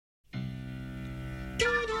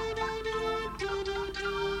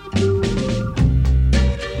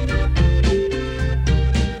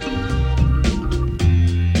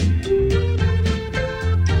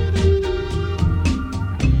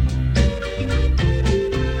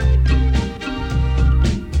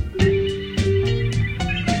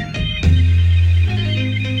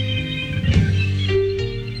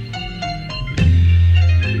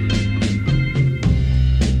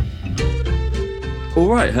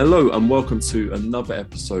Right, hello and welcome to another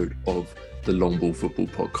episode of the Long Ball Football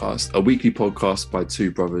Podcast, a weekly podcast by two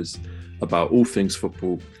brothers about all things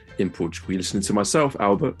football in Portugal. You're listening to myself,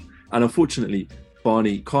 Albert, and unfortunately,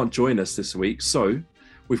 Barney can't join us this week, so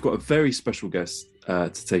we've got a very special guest to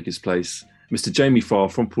take his place, Mr. Jamie Farr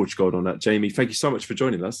from Portugal on that. Jamie, thank you so much for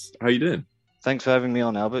joining us. How are you doing? Thanks for having me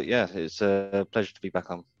on, Albert. Yeah, it's a pleasure to be back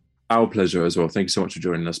on. Our pleasure as well. Thank you so much for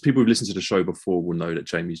joining us. People who've listened to the show before will know that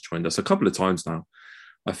Jamie's joined us a couple of times now.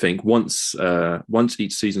 I think once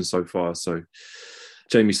each season so far. So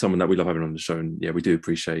Jamie's someone that we love having on the show, and yeah, we do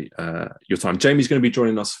appreciate your time. Jamie's going to be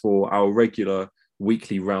joining us for our regular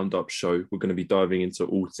weekly roundup show. We're going to be diving into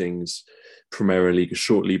all things Premier League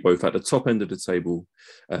shortly, both at the top end of the table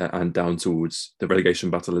and down towards the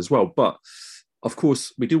relegation battle as well. But of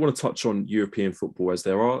course, we do want to touch on European football, as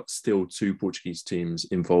there are still two Portuguese teams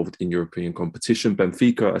involved in European competition.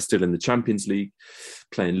 Benfica are still in the Champions League,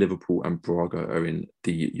 playing Liverpool, and Braga are in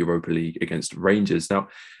the Europa League against Rangers. Now,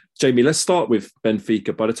 Jamie, let's start with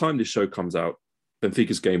Benfica. By the time this show comes out,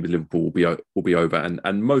 Benfica's game with Liverpool will be over,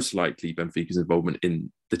 and most likely Benfica's involvement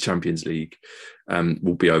in the Champions League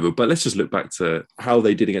will be over. But let's just look back to how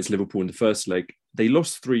they did against Liverpool in the first leg. They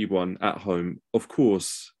lost 3-1 at home. Of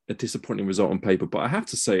course, a disappointing result on paper, but I have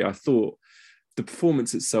to say, I thought the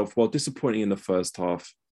performance itself, while disappointing in the first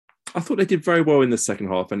half, I thought they did very well in the second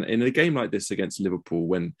half. And in a game like this against Liverpool,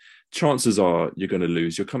 when chances are you're going to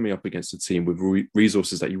lose, you're coming up against a team with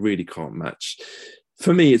resources that you really can't match.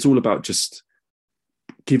 For me, it's all about just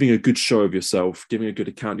giving a good show of yourself, giving a good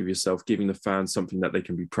account of yourself, giving the fans something that they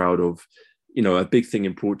can be proud of. You know, a big thing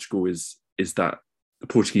in Portugal is that the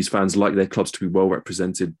Portuguese fans like their clubs to be well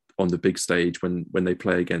represented on the big stage when they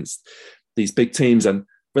play against these big teams. And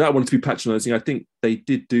without wanting to be patronising, I think they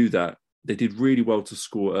did do that. They did really well to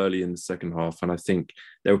score early in the second half. And I think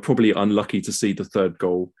they were probably unlucky to concede the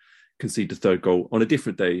third goal. On a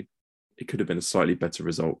different day, it could have been a slightly better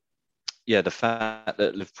result. Yeah, the fact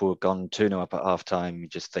that Liverpool have gone 2-0 up at half-time, you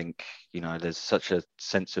just think, you know, there's such a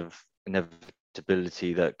sense of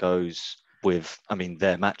inevitability that goes with, I mean,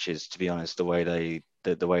 their matches, to be honest, the way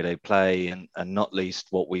they play, and not least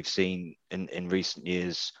what we've seen in recent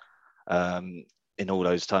years in all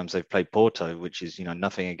those times they've played Porto, which is, you know,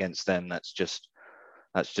 nothing against them. That's just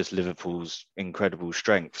Liverpool's incredible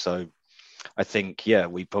strength. So I think, yeah,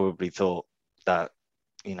 we probably thought that,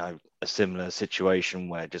 you know, a similar situation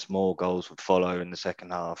where just more goals would follow in the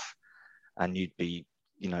second half, and you'd be,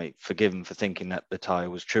 you know, forgiven for thinking that the tie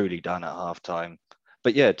was truly done at half time.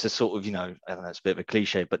 But yeah, to sort of, you know, I don't know, it's a bit of a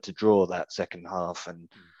cliche, but to draw that second half. And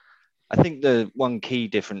I think the one key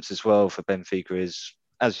difference as well for Benfica is,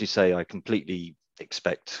 as you say, I completely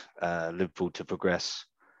expect Liverpool to progress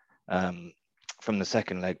from the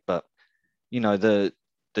second leg. But, you know, the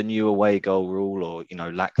new away goal rule, or, you know,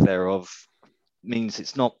 lack thereof, means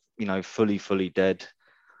it's not, you know, fully dead.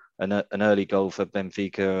 An early goal for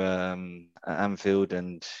Benfica at Anfield,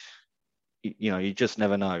 and, you know, you just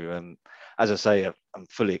never know. As I say, I'm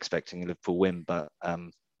fully expecting a Liverpool win, but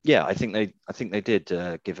yeah, I think they did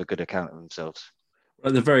give a good account of themselves.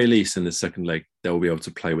 At the very least, in the second leg, they'll be able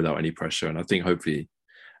to play without any pressure, and I think hopefully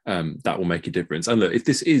that will make a difference. And look, if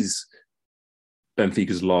this is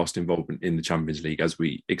Benfica's last involvement in the Champions League, as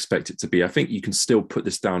we expect it to be, I think you can still put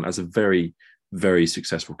this down as a very, very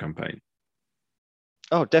successful campaign.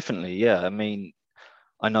 Oh, definitely, yeah. I mean,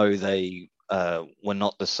 I know they were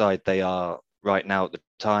not the side they are right now at the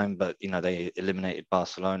time, but, you know, they eliminated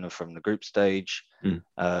Barcelona from the group stage.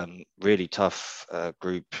 Really tough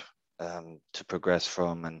group to progress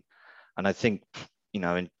from, and I think, you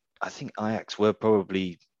know, and I think Ajax were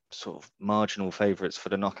probably sort of marginal favourites for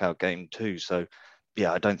the knockout game too. So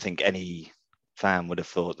yeah, I don't think any fan would have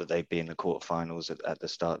thought that they'd be in the quarterfinals at the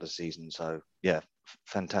start of the season. So yeah,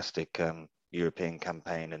 fantastic European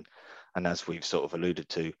campaign, and as we've sort of alluded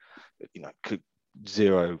to, you know,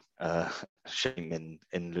 zero shame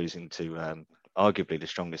in losing to arguably the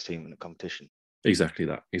strongest team in the competition. Exactly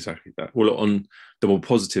that. Well, on the more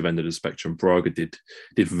positive end of the spectrum, Braga did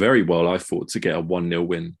very well, I thought, to get a 1-0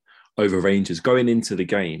 win over Rangers. Going into the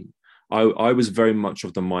game, I was very much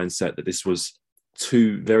of the mindset that this was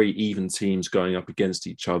two very even teams going up against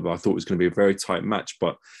each other. I thought it was going to be a very tight match,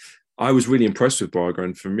 but I was really impressed with Braga.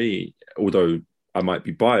 And for me, although I might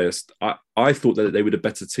be biased, I thought that they were the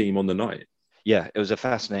better team on the night. Yeah, it was a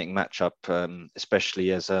fascinating matchup,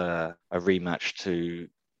 especially as a rematch to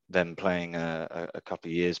them playing a couple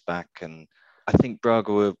of years back. And I think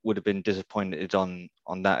Braga would have been disappointed on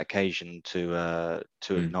that occasion to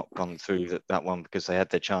have not gone through that one, because they had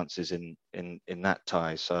their chances in that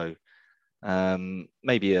tie. So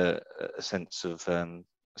maybe a sense of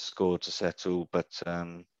score to settle, but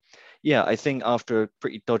Yeah, I think after a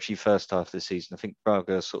pretty dodgy first half of the season, I think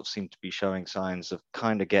Braga sort of seemed to be showing signs of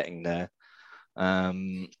kind of getting there.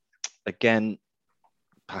 Again,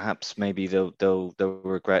 perhaps maybe they'll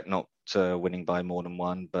regret not winning by more than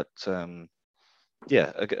one, but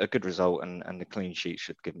yeah, a good result and the clean sheet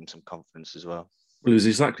should give them some confidence as well. Well, it was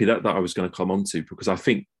exactly that I was going to come on to, because I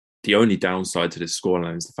think the only downside to this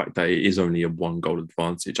scoreline is the fact that it is only a 1-goal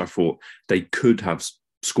advantage. I thought they could have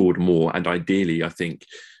scored more, and ideally, I think,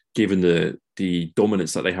 given the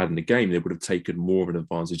dominance that they had in the game, they would have taken more of an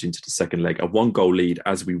advantage into the second leg. A 1-goal lead,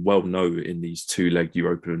 as we well know in these 2-leg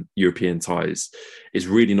European ties, is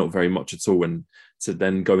really not very much at all. And to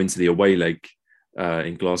then go into the away leg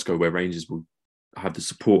in Glasgow, where Rangers will have the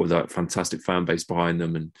support of that fantastic fan base behind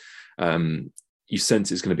them, and you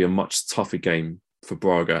sense it's going to be a much tougher game for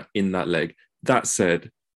Braga in that leg. That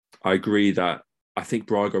said, I agree that I think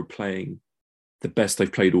Braga are playing the best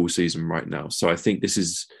they've played all season right now. So I think this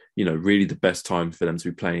is, really the best time for them to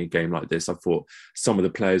be playing a game like this. I thought some of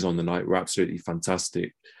the players on the night were absolutely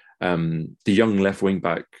fantastic. The young left wing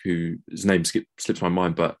back, whose name slips my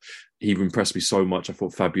mind, but he impressed me so much. I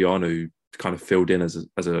thought Fabiano, who kind of filled in as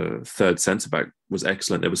a third centre back, was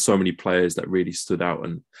excellent. There were so many players that really stood out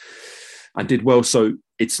and did well. So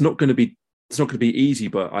it's not going to be easy,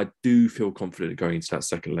 but I do feel confident going into that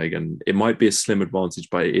second leg, and it might be a slim advantage,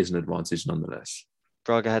 but it is an advantage nonetheless.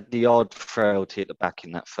 Braga had the odd frailty at the back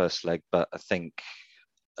in that first leg, but I think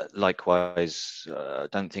likewise, I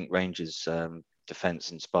don't think Rangers'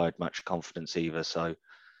 defence inspired much confidence either. So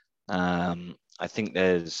I think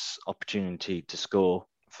there's opportunity to score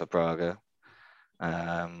for Braga,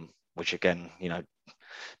 which again,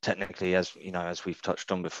 technically, as we've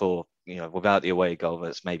touched on before, without the away goal,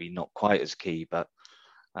 that's maybe not quite as key. But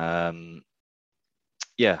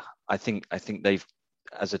yeah, I think they've,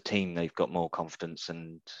 as a team, they've got more confidence,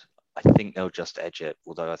 and I think they'll just edge it.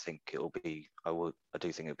 Although I think I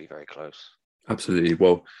do think it'll be very close. Absolutely.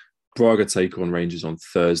 Well, Braga take on Rangers on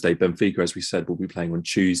Thursday. Benfica, as we said, will be playing on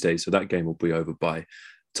Tuesday, so that game will be over by the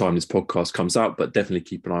time this podcast comes out. But definitely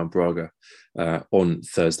keep an eye on Braga on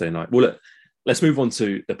Thursday night. Well, look, let's move on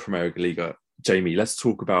to the Premier Liga. Jamie, let's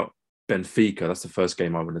talk about Benfica. That's the first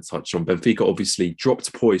game I want to touch on. Benfica obviously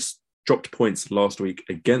dropped points last week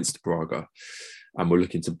against Braga, and we're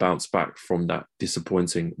looking to bounce back from that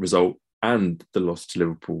disappointing result and the loss to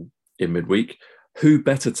Liverpool in midweek. Who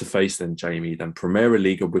better to face than Jamie, than Premier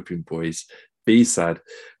Liga whipping boys, B-SAD?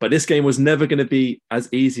 But this game was never going to be as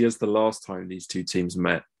easy as the last time these two teams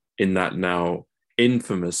met in that now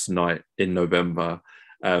infamous night in November.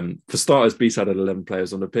 For starters, B-SAD had 11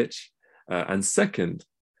 players on the pitch. And second,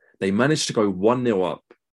 they managed to go 1-0 up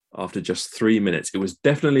after just 3 minutes. It was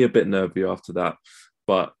definitely a bit nervy after that,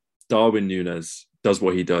 but Darwin Núñez does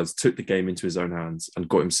what he does, took the game into his own hands and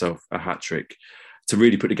got himself a hat-trick to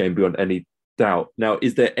really put the game beyond any doubt. Now,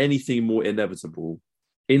 is there anything more inevitable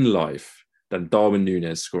in life than Darwin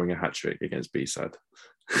Núñez scoring a hat-trick against B-SAD?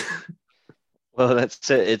 Well, that's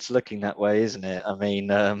it. It's looking that way, isn't it? I mean,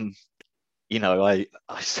 I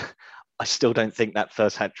still don't think that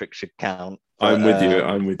first hat-trick should count. But, I'm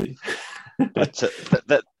with you. But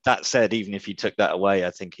that said, even if you took that away,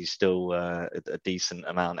 I think he's still a decent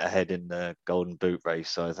amount ahead in the Golden Boot race.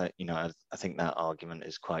 So I think that argument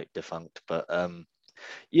is quite defunct. But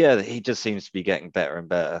yeah, he just seems to be getting better and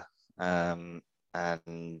better.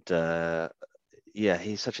 Yeah,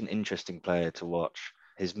 he's such an interesting player to watch.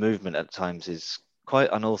 His movement at times is quite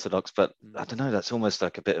unorthodox, but I don't know. That's almost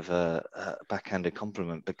like a bit of a backhanded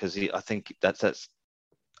compliment, because I think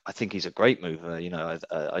he's a great mover.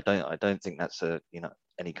 I don't think that's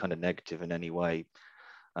any kind of negative in any way.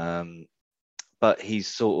 But he's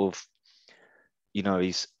sort of,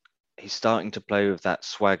 he's starting to play with that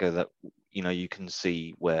swagger that you can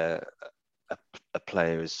see where a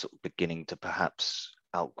player is sort of beginning to perhaps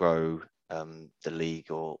outgrow the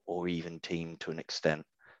league or even team to an extent.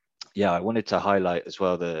 Yeah, I wanted to highlight as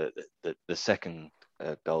well the second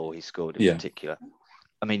goal he scored in particular.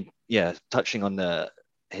 I mean, yeah, touching on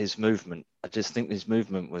his movement, I just think his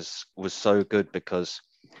movement was so good, because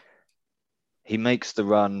he makes the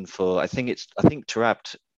run for, I think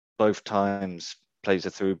Taarabt both times plays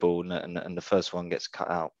a through ball and the first one gets cut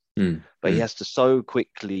out. But he has to so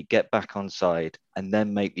quickly get back on side and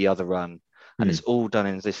then make the other run. And it's all done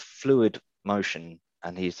in this fluid motion.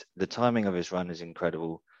 And the timing of his run is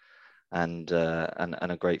incredible, and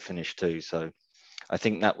a great finish too. So I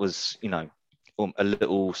think that was, a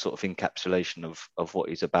little sort of encapsulation of what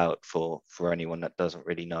he's about for anyone that doesn't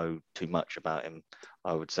really know too much about him.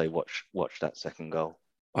 I would say watch that second goal.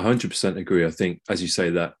 100% agree. I think, as you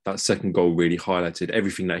say, that second goal really highlighted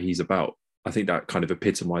everything that he's about. I think that kind of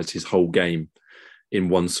epitomized his whole game in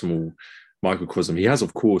one small microcosm. He has,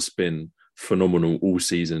 of course, been phenomenal all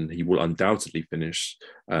season. He will undoubtedly finish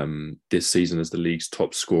this season as the league's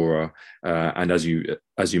top scorer. And as you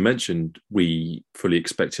mentioned, we fully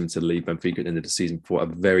expect him to leave Benfica at the end of the season for a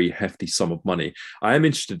very hefty sum of money. I am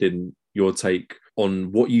interested in your take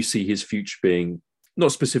on what you see his future being,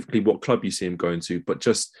 not specifically what club you see him going to, but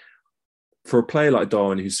just for a player like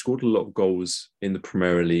Darwin, who's scored a lot of goals in the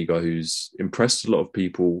Premier League, who's impressed a lot of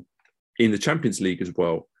people in the Champions League as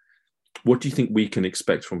well. What do you think we can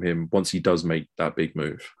expect from him once he does make that big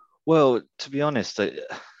move? Well, to be honest,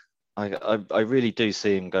 I really do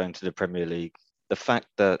see him going to the Premier League. The fact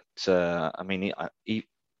that it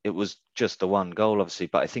was just the one goal, obviously,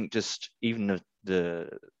 but I think just even the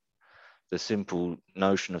simple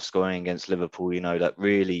notion of scoring against Liverpool, that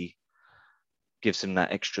really gives him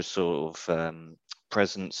that extra sort of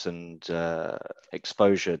presence and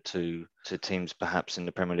exposure to teams perhaps in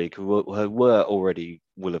the Premier League who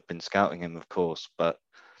will have been scouting him, of course. But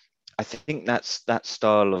I think that's that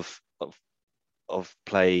style of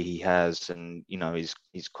play he has, and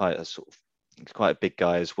he's quite a big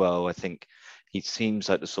guy as well. I think he seems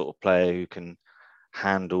like the sort of player who can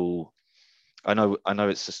handle. I know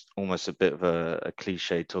it's just almost a bit of a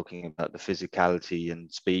cliche talking about the physicality and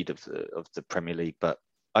speed of the Premier League, but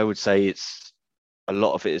I would say it's a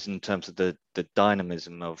lot of it is in terms of the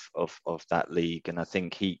dynamism of that league, and I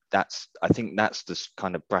think that's the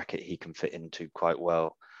kind of bracket he can fit into quite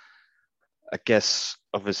well. I guess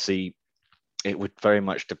obviously it would very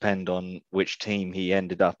much depend on which team he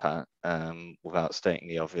ended up at, without stating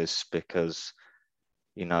the obvious, because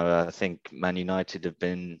I think Man United have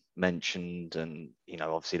been mentioned, and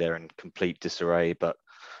obviously they're in complete disarray, but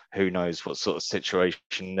who knows what sort of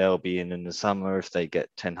situation they'll be in the summer if they get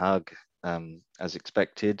Ten Hag as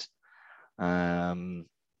expected.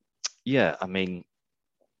 Yeah, I mean,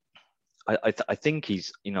 I think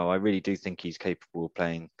he's, I really do think he's capable of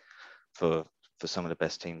playing for some of the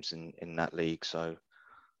best teams in that league. So,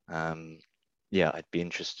 yeah, I'd be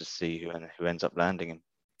interested to see who ends up landing him.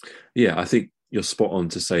 Yeah, I think you're spot on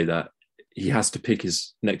to say that he has to pick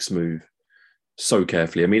his next move so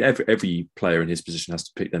carefully. I mean, every player in his position has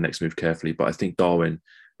to pick their next move carefully, but I think Darwin,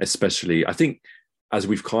 especially, I think as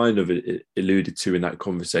we've kind of alluded to in that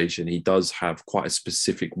conversation, he does have quite a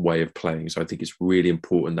specific way of playing. So I think it's really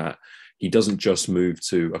important that he doesn't just move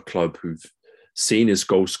to a club who've seen his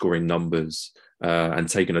goal scoring numbers and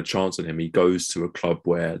taken a chance on him. He goes to a club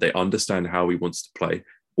where they understand how he wants to play.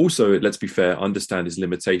 Also, let's be fair, understand his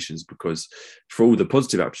limitations, because for all the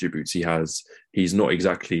positive attributes he has, he's not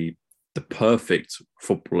exactly the perfect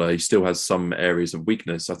footballer. He still has some areas of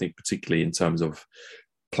weakness, I think, particularly in terms of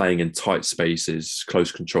playing in tight spaces,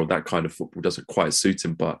 close control. That kind of football doesn't quite suit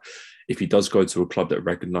him. But if he does go to a club that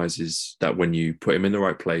recognises that when you put him in the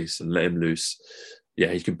right place and let him loose, yeah,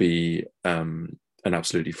 he could be an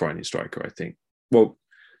absolutely frightening striker, I think. Well,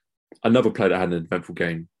 another player that had an eventful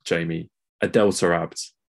game, Jamie, Adel Taarabt,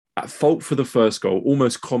 at fault for the first goal,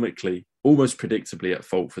 almost comically, almost predictably at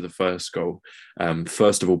fault for the first goal.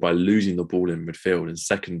 First of all, by losing the ball in midfield, and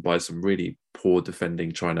second, by some really poor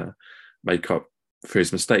defending, trying to make up for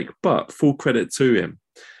his mistake. But full credit to him,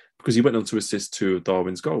 because he went on to assist two of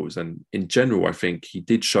Darwin's goals. And in general, I think he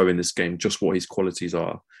did show in this game just what his qualities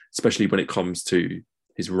are, especially when it comes to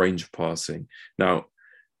his range of passing. Now,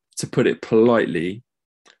 to put it politely,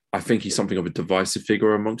 I think he's something of a divisive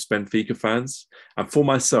figure amongst Benfica fans. And for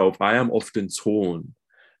myself, I am often torn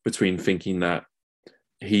between thinking that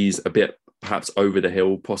he's a bit perhaps over the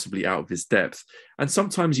hill, possibly out of his depth. And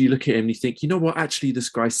sometimes you look at him and you think, you know what, actually, this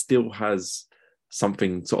guy still has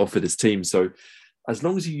something to offer this team. So as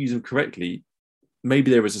long as you use him correctly,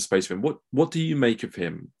 maybe there is a space for him. What do you make of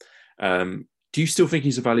him? Do you still think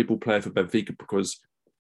he's a valuable player for Benfica? Because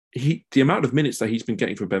the amount of minutes that he's been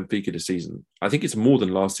getting for Benfica this season, I think it's more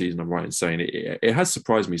than last season. I'm right in saying it has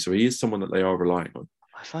surprised me. So he is someone that they are relying on.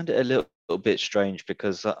 I find it a little bit strange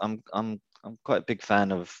because I'm quite a big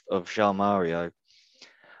fan of João Mario,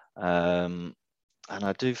 and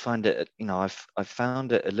I do find it. I've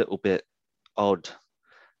found it a little bit odd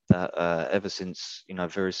that ever since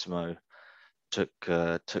Verissimo took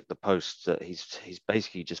the post, that he's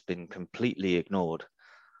basically just been completely ignored.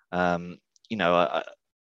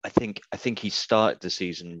 I think he started the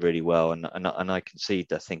season really well, and I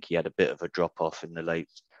concede I think he had a bit of a drop off in the late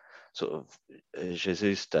sort of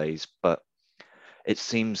Jesus days, but it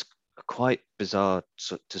seems quite bizarre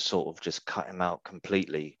to sort of just cut him out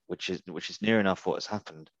completely, which is near enough what has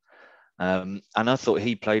happened. And I thought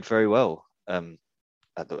he played very well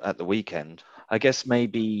at the weekend. I guess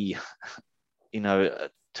maybe to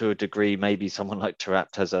a degree, maybe someone like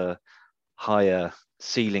Taarabt has a higher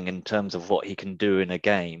ceiling in terms of what he can do in a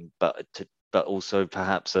game, but also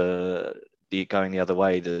perhaps going the other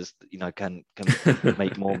way. There's can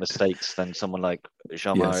make more mistakes than someone like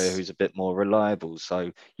Jean Mario, Yes. who's a bit more reliable.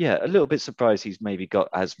 So yeah, a little bit surprised he's maybe got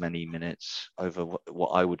as many minutes over what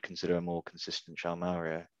I would consider a more consistent Jean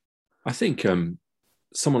Mario. I think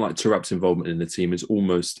someone like Thuram's involvement in the team is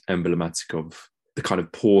almost emblematic of the kind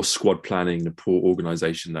of poor squad planning, the poor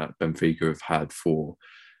organisation that Benfica have had for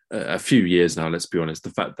a few years now. Let's be honest. The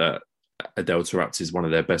fact that Adel Taarabt is one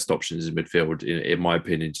of their best options in midfield, in my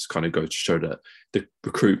opinion, just kind of goes to show that the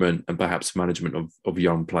recruitment and perhaps management of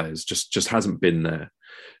young players just hasn't been there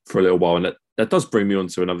for a little while. And that does bring me on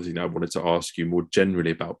to another thing that I wanted to ask you more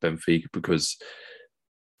generally about Benfica, because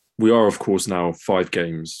we are, of course, now 5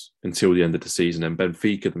 games until the end of the season, and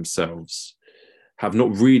Benfica themselves have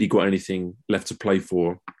not really got anything left to play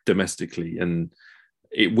for domestically. And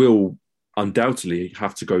it will undoubtedly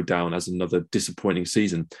have to go down as another disappointing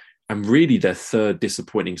season, and really their third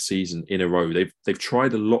disappointing season in a row. They've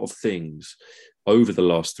tried a lot of things over the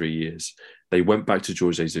last 3 years. They went back to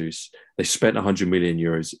Jorge Jesus. They spent 100 million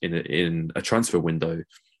euros in a transfer window,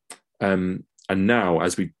 and now,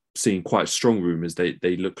 as we've seen, quite strong rumours, they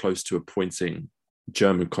look close to appointing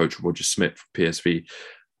German coach Roger Schmidt from PSV.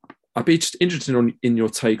 I'd be just interested in your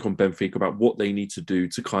take on Benfica about what they need to do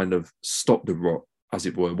to kind of stop the rot, as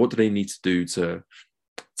it were. What do they need to do to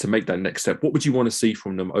make that next step? What would you want to see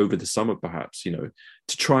from them over the summer, perhaps, to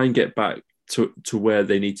try and get back to where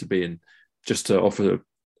they need to be? And just to offer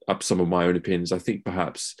up some of my own opinions, I think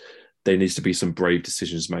perhaps there needs to be some brave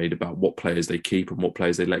decisions made about what players they keep and what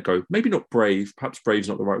players they let go. Maybe not brave, perhaps brave is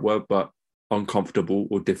not the right word, but uncomfortable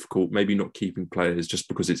or difficult. Maybe not keeping players just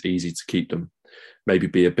because it's easy to keep them. Maybe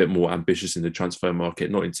be a bit more ambitious in the transfer market,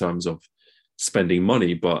 not in terms of spending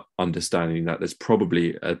money, but understanding that there's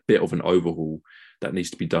probably a bit of an overhaul that needs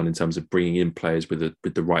to be done in terms of bringing in players with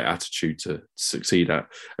the right attitude to succeed at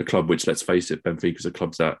a club which, let's face it, Benfica is a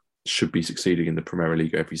club that should be succeeding in the Premier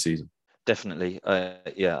League every season. Definitely,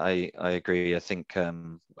 yeah, I agree. I think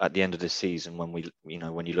at the end of this season, when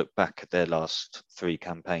when you look back at their last 3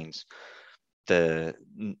 campaigns, they're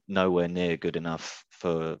nowhere near good enough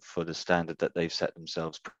for the standard that they've set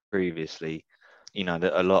themselves previously.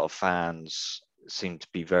 That a lot of fans seem to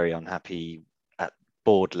be very unhappy at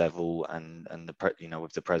board level and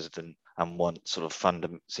with the president, and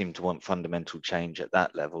seem to want fundamental change at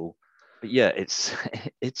that level. But yeah, it's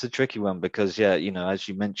it's a tricky one because as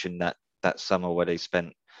you mentioned, that summer where they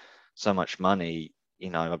spent so much money,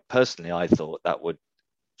 personally I thought that would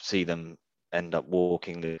see them end up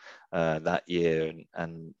walking that year,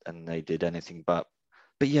 and they did anything but.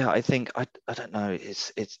 But yeah, I think I don't know.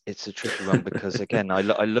 It's a tricky one because again, I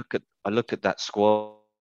look at that squad,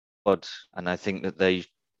 and I think that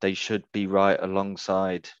they should be right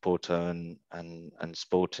alongside Porto and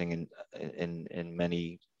Sporting in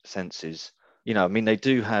many senses. I mean, they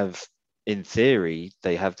do have, in theory,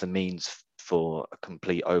 they have the means for a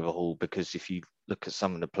complete overhaul, because if you look at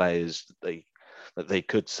some of the players that they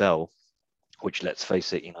could sell, which, let's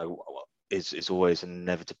face it, is always an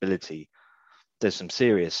inevitability. There's some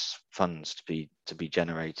serious funds to be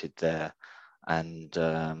generated there, and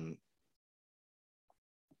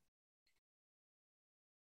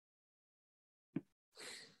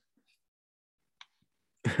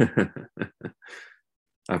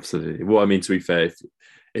Absolutely. Well, I mean, to be fair,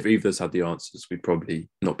 if either of us had the answers, we'd probably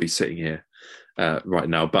not be sitting here right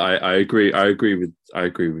now. But I agree. I agree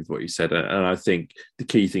with what you said, and I think the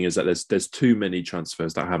key thing is that there's too many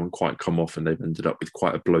transfers that haven't quite come off, and they've ended up with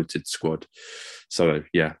quite a bloated squad. So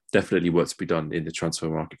yeah, definitely work to be done in the transfer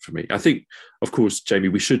market for me. I think, of course, Jamie,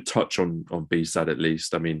 we should touch on Bstad at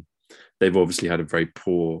least. I mean, they've obviously had a very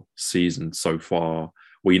poor season so far.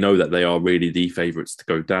 We know that they are really the favourites to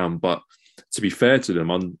go down, but to be fair to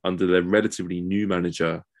them, under their relatively new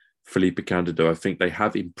manager, Felipe Candido, I think they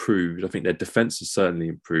have improved. I think their defence has certainly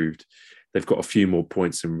improved. They've got a few more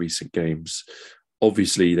points in recent games.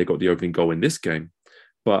 Obviously, they got the opening goal in this game.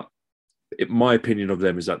 But my opinion of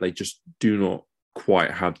them is that they just do not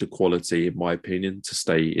quite have the quality, in my opinion, to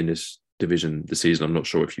stay in this division this season. I'm not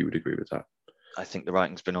sure if you would agree with that. I think the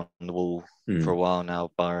writing's been on the wall for a while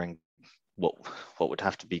now, barring what would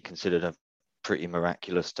have to be considered a pretty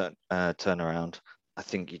miraculous turnaround. I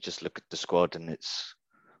think you just look at the squad, and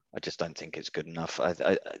I just don't think it's good enough.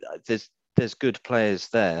 There's good players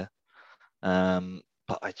there,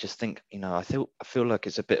 but I just think I feel like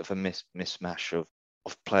it's a bit of a mismatch of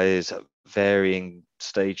players at varying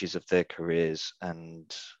stages of their careers,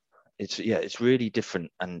 and it's really different.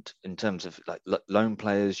 And in terms of like loan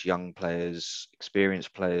players, young players,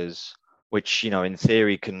 experienced players, which in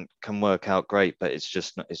theory can work out great, but it's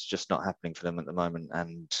just not happening for them at the moment.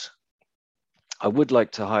 And I would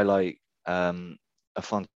like to highlight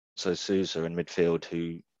Afonso Sousa in midfield,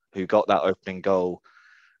 who got that opening goal.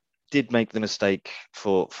 Did make the mistake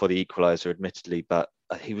for the equaliser, admittedly, but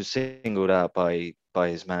he was singled out by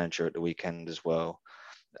his manager at the weekend as well,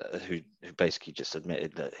 who basically just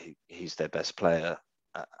admitted that he's their best player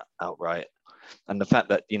outright. And the fact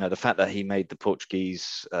that he made the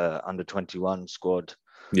Portuguese under 21 squad,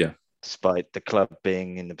 Yeah, despite the club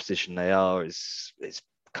being in the position they are, is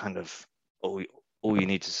kind of all you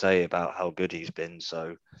need to say about how good he's been.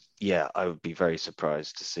 So yeah, I would be very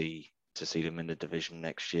surprised to see them in the division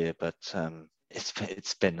next year. But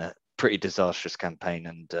it's been a pretty disastrous campaign,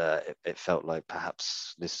 and it felt like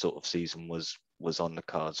perhaps this sort of season was on the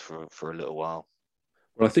cards for a little while.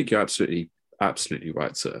 well, I think you're absolutely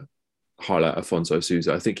right to highlight Afonso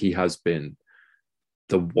Sousa. I think he has been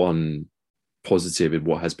the one positive in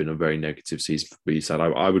what has been a very negative season for B-Side.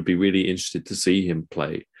 I would be really interested to see him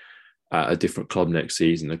play at a different club next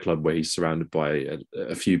season, a club where he's surrounded by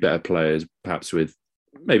a few better players, perhaps with,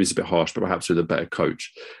 maybe it's a bit harsh, but perhaps with a better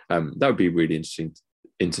coach. That would be really interesting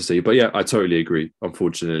to see. But yeah, I totally agree.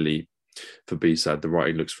 Unfortunately for B-Side, the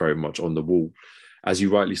writing looks very much on the wall. As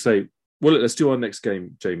you rightly say, well, let's do our next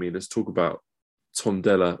game, Jamie. Let's talk about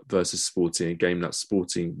Tondela versus Sporting, a game that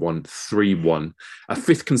Sporting won 3-1, a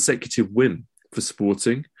fifth consecutive win for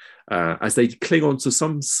Sporting, as they cling on to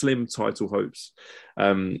some slim title hopes.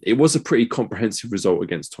 It was a pretty comprehensive result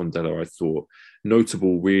against Tondela, I thought,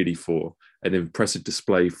 notable really for an impressive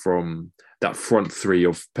display from that front three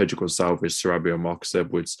of Pedro Gonçalves, Sarabia, and Marcus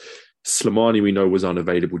Edwards. Slimani, we know, was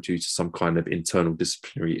unavailable due to some kind of internal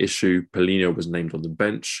disciplinary issue. Paulinho was named on the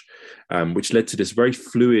bench, which led to this very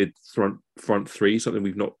fluid front three, something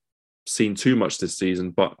we've not seen too much this season,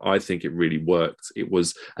 but I think it really worked. It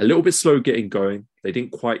was a little bit slow getting going. They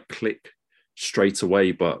didn't quite click straight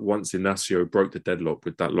away, but once Inacio broke the deadlock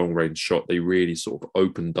with that long-range shot, they really sort of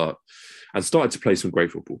opened up and started to play some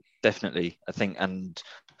great football. Definitely, I think, and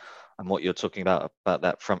what you're talking about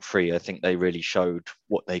that front three, I think they really showed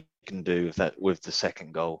what they can do with the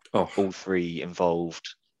second goal. Oh. All three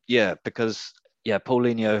involved. Yeah, because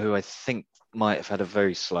Paulinho, who I think might have had a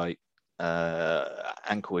very slight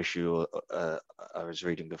ankle issue, I was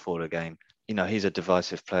reading before the game. He's a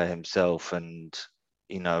divisive player himself, and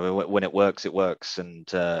when it works, it works, and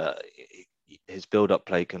his build-up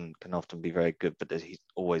play can often be very good, but he's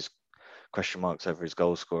always question marks over his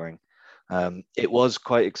goal scoring. It was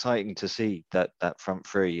quite exciting to see that front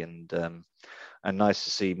three, and nice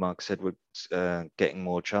to see Marcus Edwards getting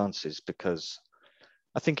more chances, because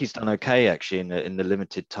I think he's done okay actually in the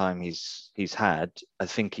limited time he's had. I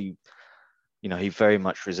think he very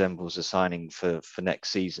much resembles a signing for next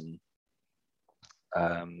season.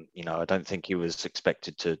 I don't think he was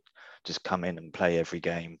expected to just come in and play every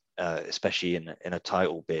game, especially in a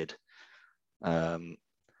title bid. But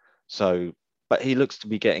he looks to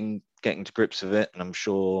be getting to grips with it, and I'm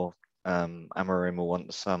sure Amorim will want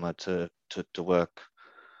the summer to work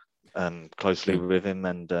closely with him.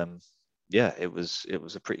 And it was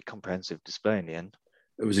a pretty comprehensive display in the end.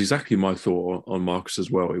 It was exactly my thought on Marcus as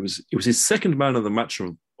well. It was his second Man of the Match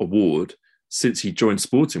award since he joined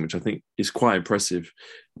Sporting, which I think is quite impressive.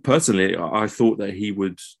 Personally, I thought that he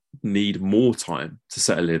would need more time to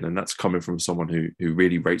settle in, and that's coming from someone who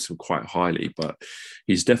really rates him quite highly. But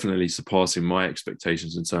he's definitely surpassing my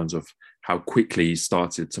expectations in terms of how quickly he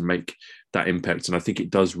started to make that impact. And I think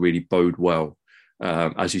it does really bode well,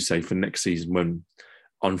 as you say, for next season, when,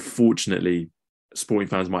 unfortunately, Sporting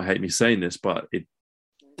fans might hate me saying this, but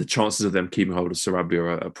the chances of them keeping hold of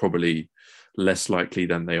Sarabia are probably less likely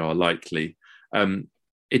than they are likely.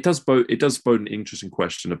 It does bode an interesting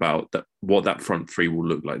question about what that front three will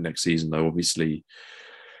look like next season, though. Obviously,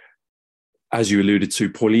 as you alluded to,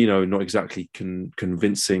 Paulinho not exactly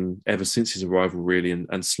convincing ever since his arrival, really, and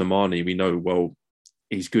Slimani, we know, well,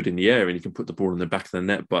 he's good in the air and he can put the ball in the back of the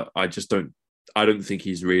net, but I don't think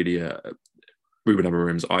he's really Ruben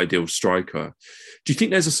Amorim's ideal striker. Do you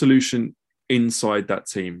think there's a solution inside that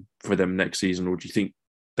team for them next season, or do you think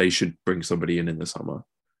they should bring somebody in the summer?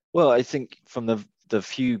 Well, I think from the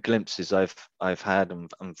few glimpses I've had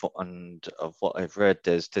and of what I've read,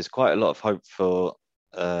 there's quite a lot of hope for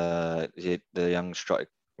the young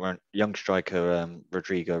striker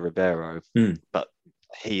Rodrigo Ribeiro, but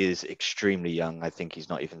he is extremely young. I think he's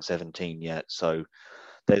not even 17 yet. So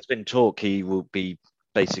there's been talk he will be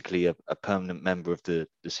basically a permanent member of the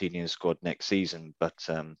senior squad next season. But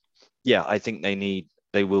I think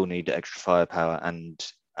they will need extra firepower,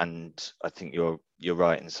 and I think you're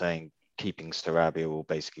right in saying keeping Sarabia will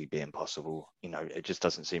basically be impossible. It just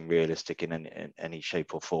doesn't seem realistic in any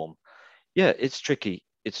shape or form. Yeah, it's tricky.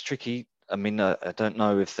 It's tricky. I mean, I don't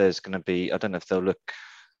know if there's going to be. I don't know if they'll look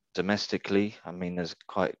domestically. I mean, there's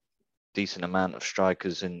quite decent amount of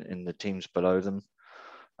strikers in the teams below them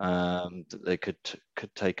that they could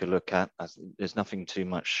take a look at. There's nothing too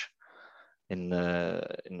much in the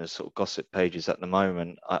sort of gossip pages at the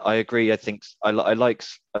moment. I agree. I think I like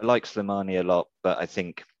Slimani a lot, but I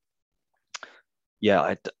think, yeah,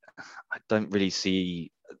 I don't really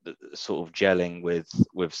see the sort of gelling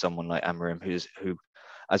with someone like Amorim, who,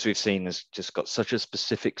 as we've seen, has just got such a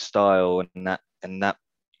specific style, and that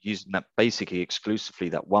using that basically exclusively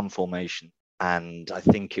that one formation. And I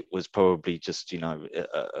think it was probably just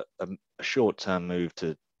a short-term move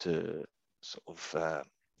to sort of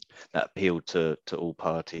that appealed to all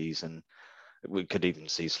parties, and we could even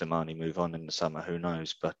see Slimani move on in the summer. Who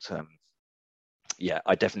knows? But yeah,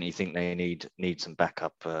 I definitely think they need some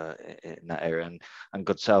backup in that area, and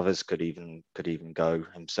Gonçalves could even go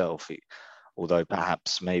himself. Although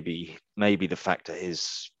perhaps maybe the fact that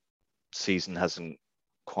his season hasn't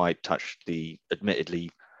quite touched the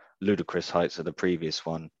admittedly ludicrous heights of the previous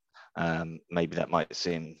one, maybe that might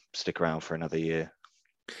see him stick around for another year.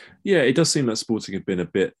 Yeah, it does seem that Sporting have been a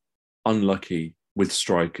bit unlucky with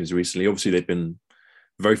strikers recently. Obviously, they've been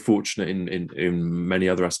very fortunate in many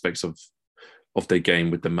other aspects of their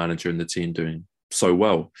game, with the manager and the team doing so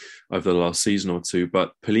well over the last season or two.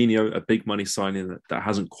 But Paulinho, a big money signing that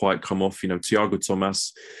hasn't quite come off. Thiago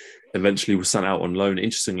Thomas eventually was sent out on loan.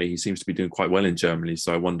 Interestingly, he seems to be doing quite well in Germany,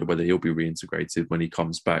 so I wonder whether he'll be reintegrated when he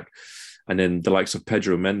comes back. And then the likes of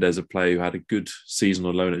Pedro Mendes, a player who had a good season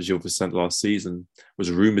on loan at Gil Vicente last season, was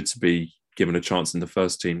rumoured to be given a chance in the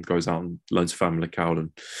first team, goes out and loans Famalicão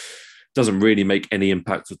and doesn't really make any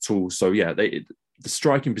impact at all. So yeah, the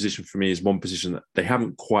striking position for me is one position that they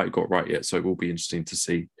haven't quite got right yet. So it will be interesting to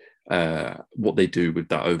see what they do with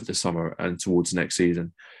that over the summer and towards next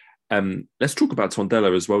season. Let's talk about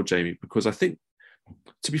Tondela as well, Jamie, because I think,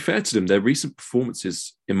 to be fair to them, their recent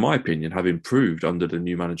performances, in my opinion, have improved under the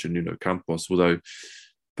new manager, Nuno Campos. Although,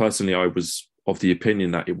 personally, I was of the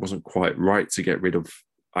opinion that it wasn't quite right to get rid of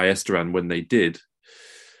Ayestarán when they did.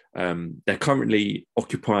 They're currently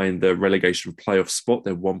occupying the relegation playoff spot.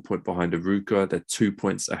 They're 1 point behind Arouca. They're 2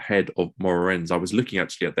 points ahead of Moreirense. I was looking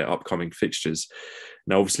actually at their upcoming fixtures.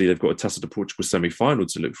 Now, obviously, they've got a Taça de Portugal semi-final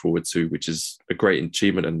to look forward to, which is a great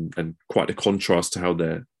achievement and quite a contrast to how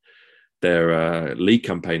their league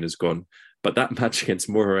campaign has gone. But that match against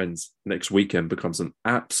Moreirense next weekend becomes an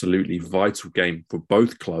absolutely vital game for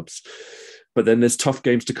both clubs. But then there's tough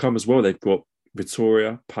games to come as well. They've got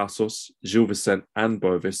Vitória, Paços, Gil Vicente and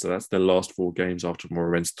Boa Vista. That's their last 4 games after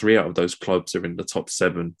Moreirense. 3 out of those clubs are in the top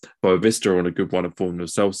 7. Boa Vista are on a good one of form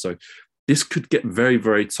themselves. So this could get very,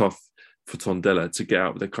 very tough for Tondela to get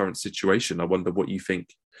out of their current situation. I wonder what you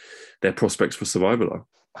think their prospects for survival are.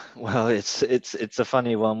 Well, it's a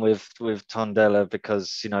funny one with Tondela,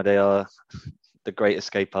 because they are the great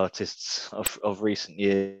escape artists of recent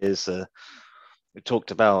years. We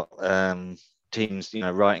talked about teams,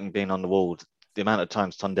 writing being on the wall. The amount of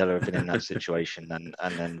times Tondela have been in that situation and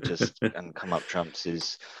then just and come up trumps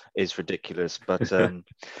is ridiculous. But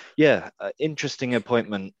yeah, interesting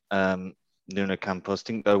appointment. Nuno Campos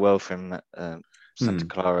didn't go well for him at Santa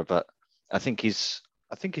Clara, but I think he's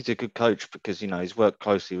a good coach, because he's worked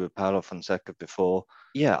closely with Paulo Fonseca before.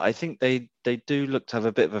 Yeah, I think they do look to have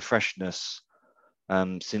a bit of a freshness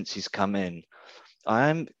since he's come in. I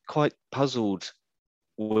am quite puzzled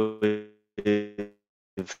with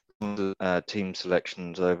team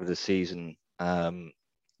selections over the season,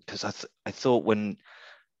 because I thought when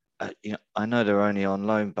I know they're only on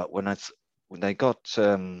loan, but when they got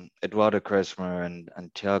Eduardo Quaresma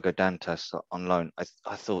and Thiago Dantas on loan,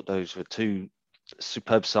 I thought those were 2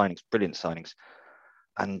 superb signings, brilliant signings.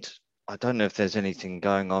 And I don't know if there's anything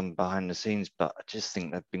going on behind the scenes, but I just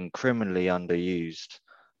think they've been criminally underused.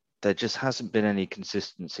 There just hasn't been any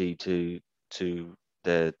consistency to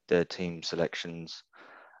their team selections.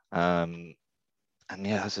 And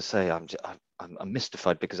yeah, as I say, I'm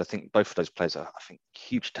mystified, because I think both of those players are, I think,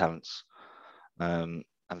 huge talents. And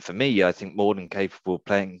for me, I think more than capable of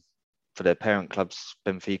playing for their parent clubs,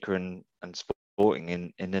 Benfica and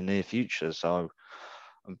Sporting, in the near future. So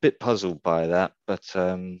I'm a bit puzzled by that. But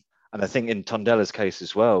and I think in Tondela's case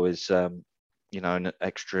as well is an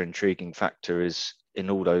extra intriguing factor is in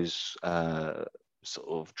all those sort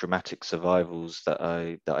of dramatic survivals that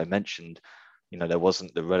I mentioned. There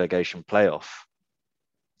wasn't the relegation playoff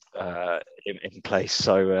in place,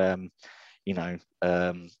 so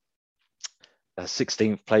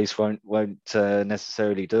 16th place won't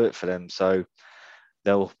necessarily do it for them. So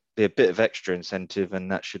they'll be a bit of extra incentive,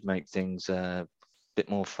 and that should make things a bit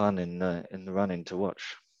more fun in the running to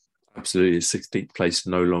watch. Absolutely, 16th place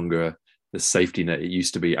no longer the safety net it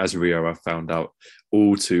used to be, as Rio found out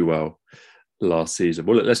all too well last season.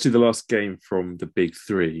 Well, let's do the last game from the big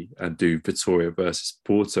three and do Vitória versus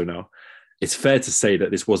Porto now. It's fair to say that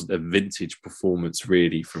this wasn't a vintage performance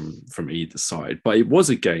really from either side, but it was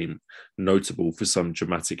a game notable for some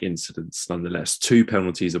dramatic incidents nonetheless. 2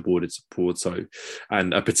 penalties awarded to Porto,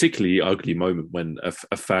 and a particularly ugly moment when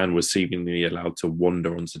a fan was seemingly allowed to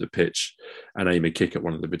wander onto the pitch and aim a kick at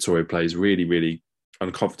one of the Vitória players. Really, really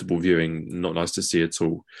uncomfortable viewing, not nice to see at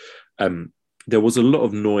all. There was a lot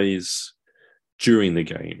of noise during the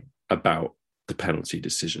game about the penalty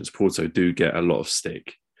decisions. Porto do get a lot of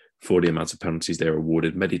stick for the amount of penalties they're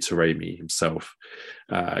awarded. Mehdi Taremi himself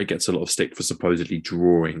gets a lot of stick for supposedly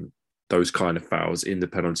drawing those kind of fouls in the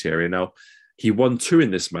penalty area. Now, he won 2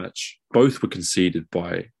 in this match. Both were conceded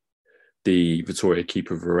by the Vitória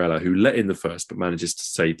keeper Varela, who let in the first but manages to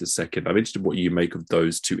save the second. I'm interested in what you make of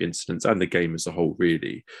those 2 incidents and the game as a whole,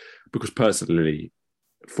 really, because personally,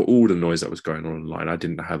 for all the noise that was going on online, I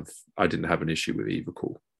didn't have an issue with either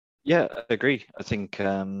call. Yeah, I agree. I think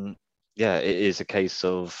it is a case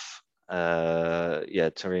of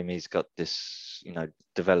Taremi's got this,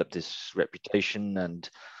 developed this reputation, and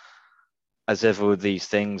as ever with these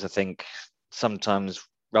things, I think sometimes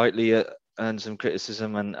rightly earns some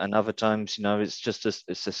criticism, and other times, it's just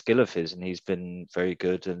it's a skill of his, and he's been very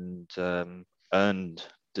good and earned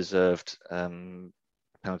deserved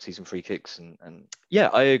penalties and free kicks, and yeah,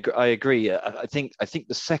 I agree. I think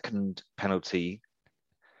the second penalty,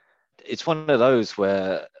 it's one of those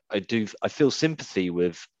where I feel sympathy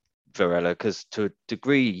with Varela, because to a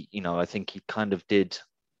degree, I think he kind of did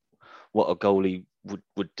what a goalie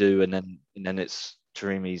would do, and then it's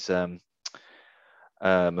Taremi's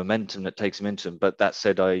momentum that takes him into him. But that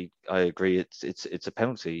said, I agree, it's a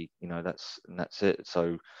penalty, that's it.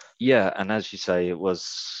 So yeah, and as you say, it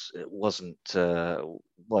wasn't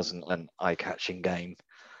an eye-catching game,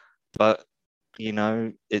 but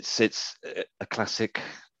it's a classic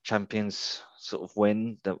Champions sort of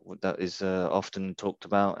win that is often talked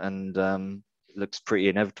about, and looks pretty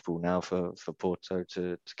inevitable now for Porto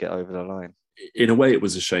to get over the line. In a way, it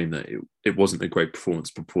was a shame that it wasn't a great performance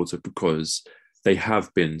for Porto, because they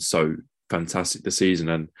have been so fantastic this season,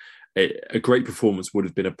 and a great performance would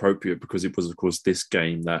have been appropriate, because it was, of course, this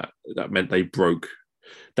game that meant they broke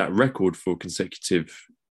that record for consecutive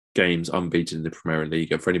games unbeaten in the Primeira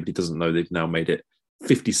Liga. For anybody who doesn't know, they've now made it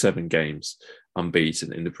 57 games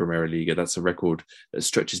unbeaten in the Primeira Liga. That's a record that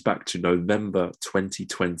stretches back to November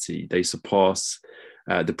 2020. They surpass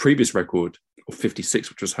the previous record of 56,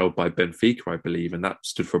 which was held by Benfica, I believe, and that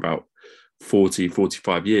stood for about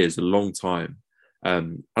 45 years, a long time.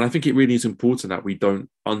 And I think it really is important that we don't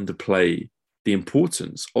underplay the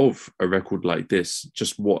importance of a record like this,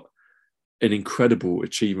 just what an incredible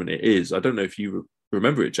achievement it is. I don't know if you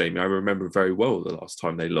remember it, Jamie. I remember very well the last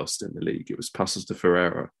time they lost in the league. It was Paços de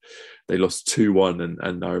Ferreira. They lost 2-1,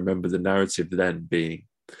 and I remember the narrative then being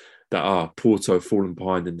that Porto have fallen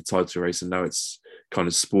behind in the title race, and now it's kind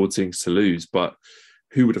of Sporting's to lose. But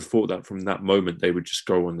who would have thought that from that moment they would just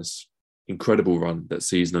go on this incredible run that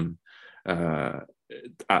sees them at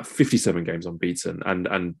 57 games unbeaten?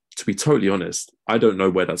 And to be totally honest, I don't know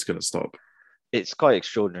where that's going to stop. It's quite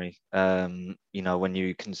extraordinary, when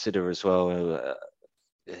you consider as well,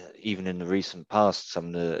 even in the recent past, some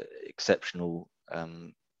of the exceptional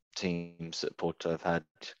teams that Porto have had,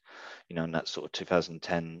 in that sort of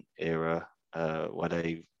 2010 era, where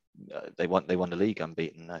they won the league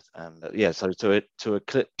unbeaten. So to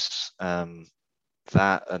eclipse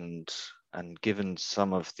that, and given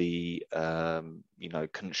some of the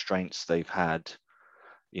constraints they've had,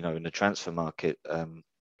 in the transfer market,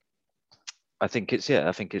 I think it's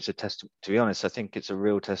a testament. To be honest, I think it's a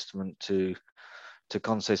real testament to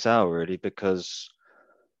Conceição, really, because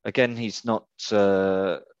again, he's not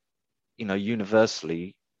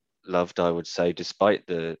universally loved, I would say, despite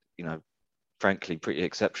the frankly pretty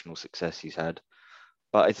exceptional success he's had.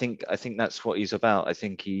 But I think that's what he's about. I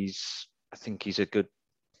think he's a good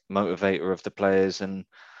motivator of the players, and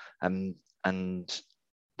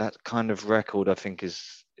that kind of record, I think,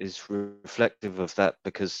 is reflective of that,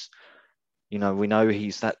 because we know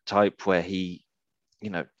he's that type where he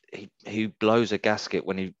blows a gasket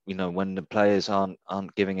when when the players aren't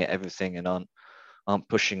giving it everything and aren't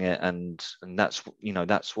pushing it, and that's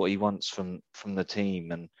what he wants from the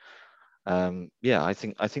team. And I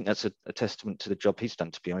think that's a testament to the job he's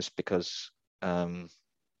done, to be honest, because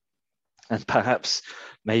and perhaps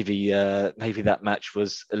maybe that match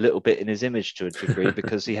was a little bit in his image to a degree,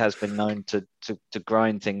 because he has been known to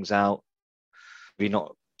grind things out. Maybe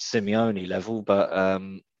not Simeone level, but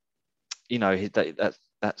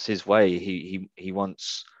that's his way. He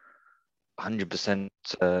wants 100%,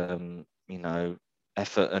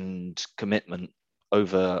 effort and commitment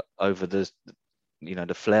over the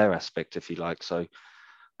the flair aspect, if you like. So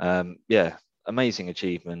amazing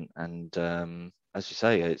achievement, and as you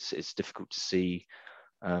say, it's difficult to see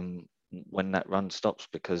when that run stops,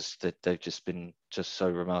 because they've just been so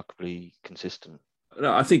remarkably consistent.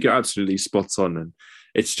 No, I think you're absolutely spot on, and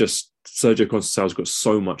it's just Sergio Conceição's got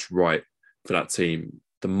so much right for that team.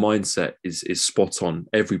 The mindset is spot on.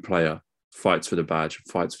 Every player fights for the badge,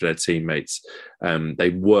 fights for their teammates. They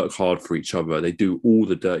work hard for each other. They do all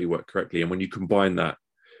the dirty work correctly, and when you combine that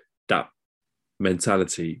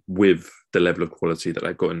mentality with the level of quality that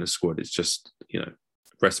they've got in the squad, it's just a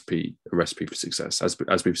recipe for success,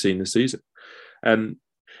 as we've seen this season.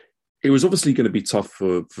 It was obviously going to be tough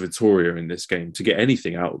for Vitória in this game to get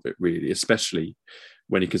anything out of it, really, especially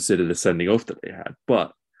when you consider the sending off that they had.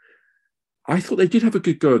 But I thought they did have a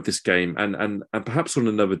good go of this game, and perhaps on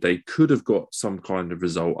another day could have got some kind of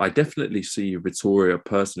result. I definitely see Vitória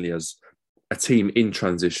personally as a team in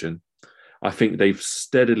transition. I think they've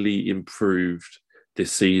steadily improved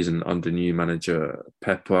this season under new manager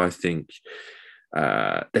Pepa. I think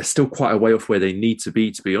they're still quite a way off where they need to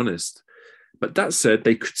be honest. But that said,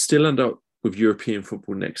 they could still end up with European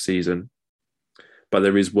football next season. But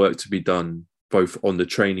there is work to be done, both on the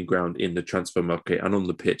training ground, in the transfer market, and on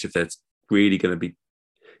the pitch, if they're really going to be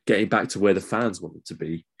getting back to where the fans want it to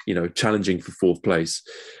be, challenging for fourth place.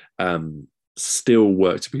 Still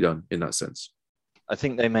work to be done in that sense. I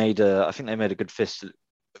think they made a good fist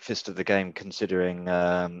of the game, considering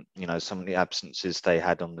some of the absences they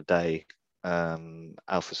had on the day.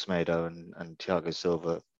 Alpha Semedo and Thiago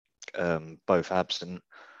Silva, both absent,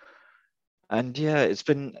 and it's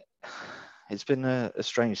been a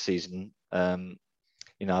strange season. I'm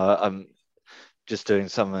just doing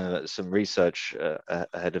some research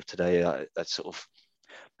ahead of today. I sort of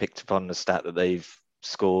picked upon the stat that they've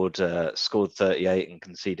scored 38 and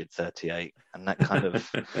conceded 38, and that kind of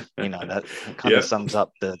that kind of sums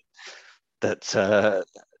up that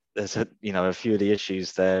there's a few of the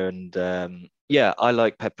issues there. And I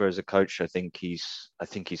like Pepa as a coach. I think he's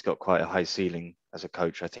got quite a high ceiling as a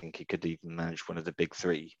coach. I think he could even manage one of the big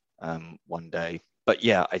three one day. But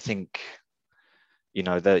I think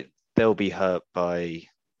they'll be hurt by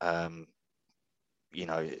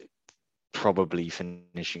probably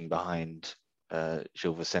finishing behind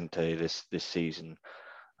Gil Vicente this season.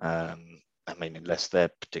 Unless their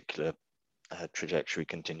particular trajectory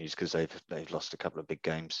continues, because they've lost a couple of big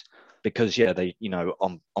games. Because they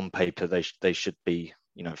on paper they should be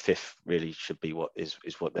fifth, really should be what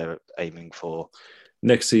they're aiming for.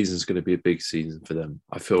 Next season is going to be a big season for them.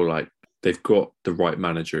 I feel like they've got the right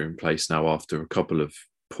manager in place now after a couple of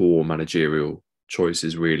poor managerial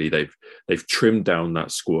choices. Really, they've trimmed down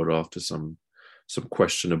that squad after some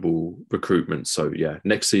questionable recruitment. So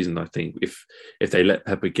next season, I think if they let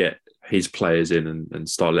Pepa get his players in and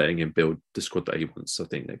start letting him build the squad that he wants, I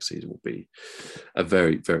think next season will be a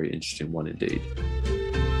very, very interesting one indeed.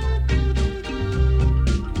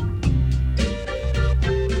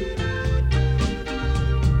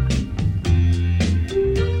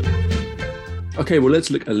 Okay, well, let's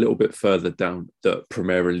look a little bit further down the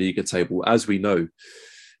Primeira Liga table. As we know,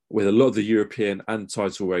 with a lot of the European and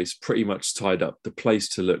title race pretty much tied up, the place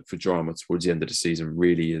to look for drama towards the end of the season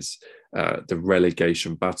really is the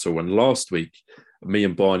relegation battle. And last week, me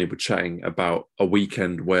and Barney were chatting about a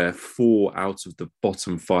weekend where 4 out of the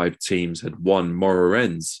bottom 5 teams had won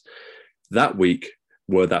Moreirense. That week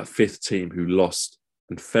were that 5th team who lost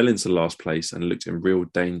and fell into last place and looked in real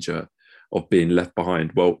danger of being left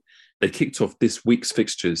behind. Well, they kicked off this week's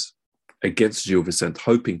fixtures against Gil Vicente,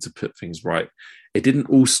 hoping to put things right. It didn't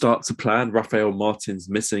all start to plan. Rafael Martins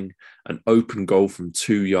missing an open goal from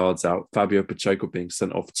 2 yards out. Fabio Pacheco being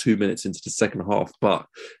sent off 2 minutes into the second half. But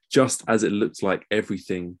just as it looked like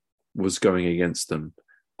everything was going against them,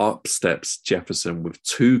 up steps Jefferson with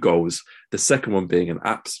 2 goals, the second one being an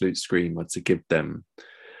absolute screamer to give them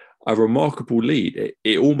a remarkable lead.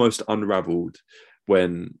 It almost unravelled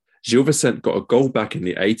when Gil Vicente got a goal back in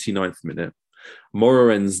the 89th minute.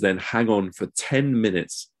 Moreirense then hang on for 10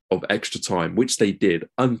 minutes of extra time, which they did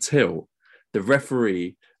until the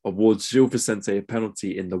referee awards Gil Vicente a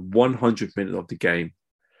penalty in the 100th minute of the game,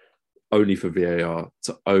 only for VAR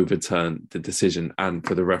to overturn the decision and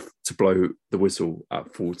for the ref to blow the whistle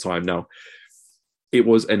at full time. Now, it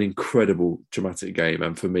was an incredible dramatic game,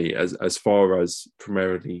 and for me, as far as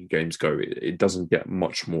Premier League games go, it doesn't get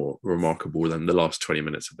much more remarkable than the last 20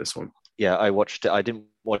 minutes of this one. Yeah, I watched it. I didn't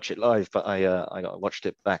watch it live, but I watched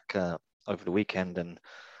it back over the weekend, and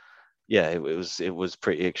yeah, it was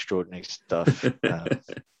pretty extraordinary stuff.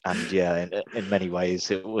 And yeah, in many ways,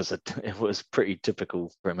 it was pretty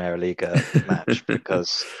typical Premier League match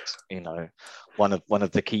because one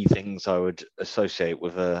of the key things I would associate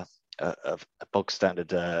with a bog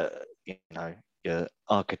standard your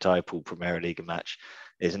archetypal Premier League match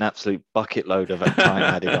is an absolute bucket load of time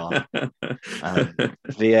added on,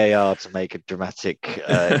 VAR to make a dramatic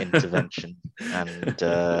intervention, and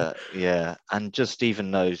and just even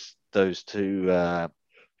those two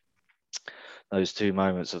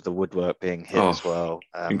moments of the woodwork being hit as well.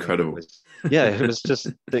 Incredible. It was just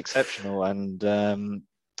exceptional, and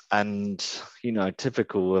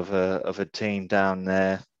typical of a team down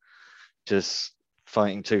there, just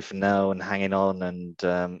fighting tooth and nail and hanging on,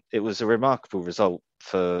 and it was a remarkable result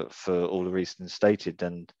for all the reasons stated,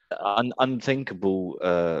 and unthinkable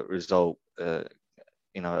result. A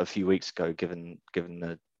few weeks ago, given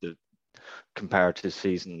the comparative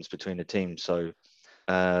seasons between the teams. So,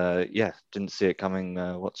 didn't see it coming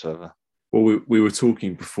whatsoever. Well, we were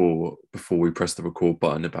talking before we pressed the record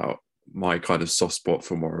button about my kind of soft spot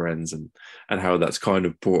for Moreirense and how that's kind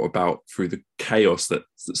of brought about through the chaos that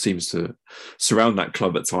seems to surround that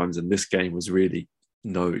club at times. And this game was really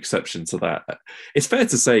no exception to that. It's fair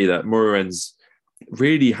to say that Moreirense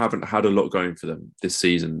really haven't had a lot going for them this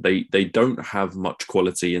season. They don't have much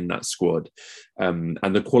quality in that squad. And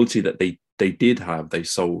the quality that they did have, they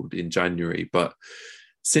sold in January. But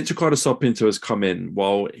since Ricardo Sarpinto has come in,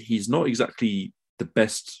 while he's not exactly the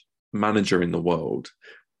best manager in the world,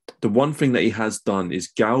 the one thing that he has done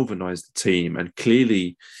is galvanize the team and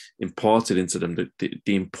clearly imparted into them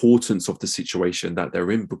the importance of the situation that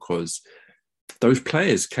they're in, because those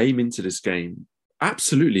players came into this game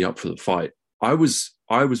absolutely up for the fight. I was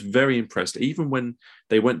very impressed, even when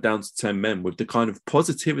they went down to 10 men, with the kind of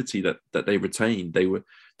positivity that they retained. They were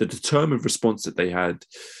the determined response that they had,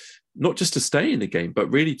 not just to stay in the game,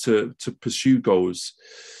 but really to pursue goals,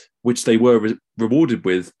 which they were rewarded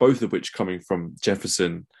with, both of which coming from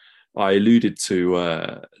Jefferson. I alluded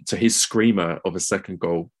to his screamer of a second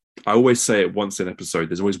goal. I always say it once an episode.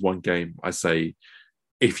 There's always one game I say,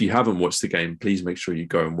 if you haven't watched the game, please make sure you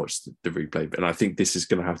go and watch the replay. And I think this is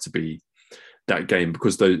going to have to be that game,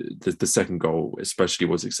 because the second goal especially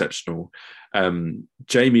was exceptional.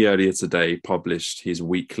 Jamie earlier today published his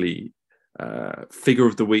weekly figure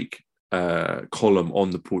of the week column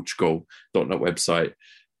on the Portugal.net website.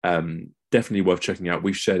 Definitely worth checking out.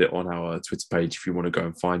 We've shared it on our Twitter page if you want to go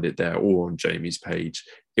and find it there, or on Jamie's page.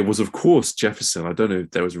 It was, of course, Jefferson. I don't know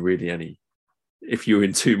if there was really if you were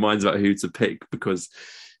in two minds about who to pick, because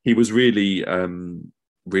he was really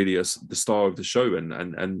the star of the show, and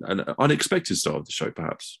an unexpected star of the show,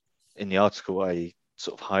 perhaps. In the article, I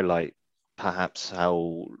sort of highlight perhaps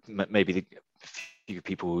how maybe the few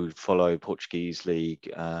people who follow Portuguese league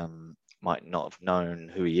might not have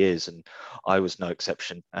known who he is, and I was no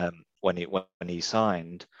exception when he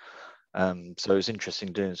signed. So it was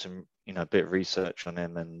interesting doing some a bit of research on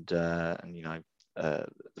him, and the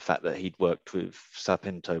fact that he'd worked with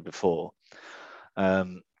Sapinto before. I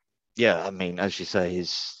mean, as you say,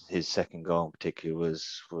 his second goal in particular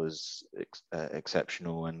was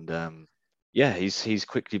exceptional, and he's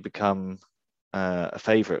quickly become a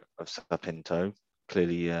favourite of Sapinto.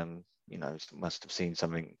 Clearly, must have seen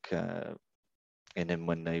something in him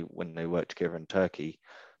when they worked together in Turkey.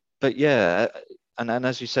 But yeah, and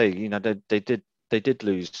as you say, they did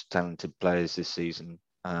lose talented players this season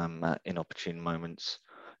at inopportune moments.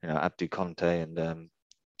 Abdou Conte and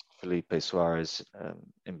Felipe Suarez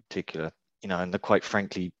in particular. And the quite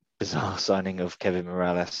frankly bizarre signing of Kevin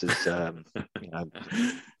Morales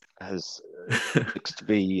has looks to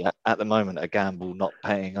be at the moment a gamble not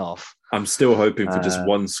paying off. I'm still hoping for just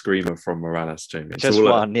one screamer from Morales, Jamie. Just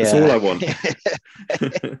one, That's all I want.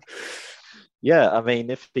 Yeah, I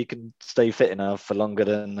mean, if he can stay fit enough for longer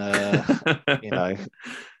than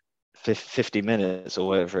 50 minutes or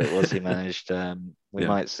whatever it was he managed, we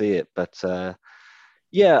might see it. But and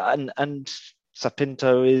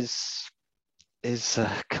Sapinto is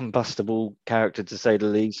a combustible character, to say the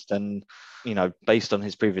least, and based on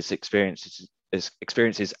his previous experiences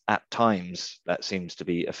at times, that seems to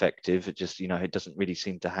be effective. It just it doesn't really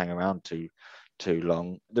seem to hang around too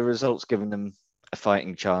long. The results given them a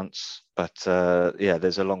fighting chance, but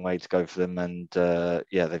there's a long way to go for them, and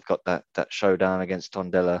they've got that showdown against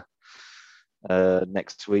Tondela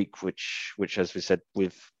next week, which as we said,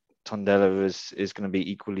 with Tondela is going to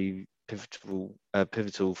be equally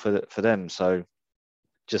pivotal for them. So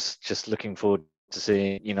just looking forward to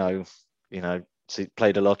seeing,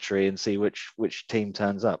 play the lottery and see which team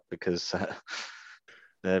turns up, because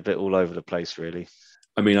they're a bit all over the place, really.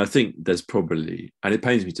 I mean, I think there's probably, and it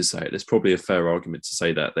pains me to say it, there's probably a fair argument to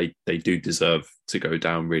say that they do deserve to go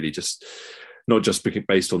down, really, just not just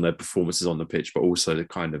based on their performances on the pitch, but also the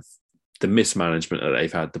kind of the mismanagement that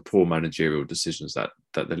they've had, the poor managerial decisions that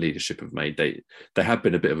the leadership have made. They have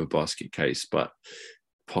been a bit of a basket case, but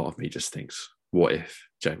part of me just thinks, what if,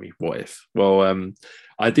 Jamie? What if? Well,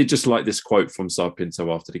 I did just like this quote from Sarr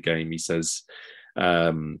Pinto after the game. He says,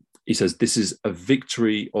 "This is a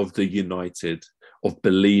victory of the united, of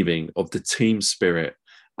believing, of the team spirit,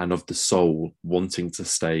 and of the soul wanting to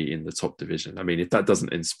stay in the top division." I mean, if that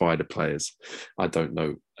doesn't inspire the players, I don't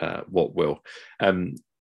know what will.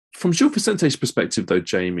 From Gil Vicente's perspective, though,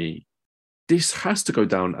 Jamie, this has to go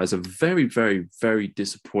down as a very, very, very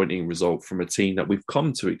disappointing result from a team that we've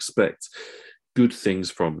come to expect good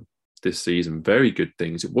things from this season, very good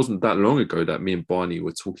things. It wasn't that long ago that me and Barney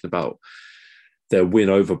were talking about their win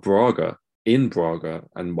over Braga in Braga,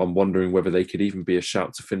 and I'm wondering whether they could even be a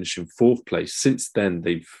shout to finish in fourth place. Since then,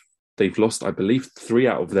 they've lost, I believe, 3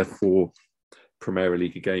 out of their 4 Premier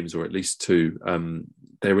League games, or at least 2.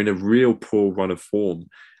 They're in a real poor run of form.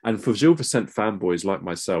 And for Gil Vicente fanboys like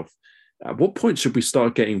myself, at what point should we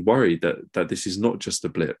start getting worried that this is not just a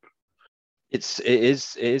blip? It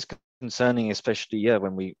is concerning, especially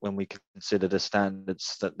when we consider the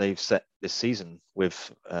standards that they've set this season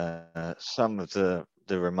with some of the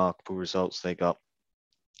remarkable results they got.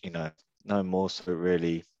 No more so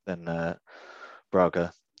really than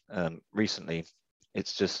Braga recently.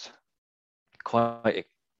 It's just quite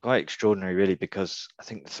extraordinary, really, because I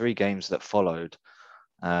think the 3 games that followed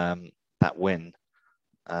that win,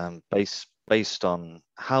 based on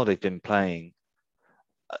how they've been playing,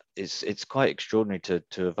 it's quite extraordinary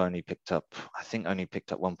to have only picked up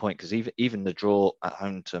 1 point, because even the draw at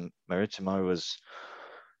home to Maritimo was,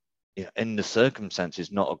 in the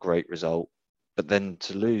circumstances, not a great result. But then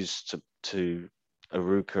to lose to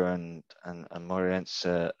Arouca and Moreirense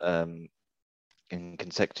in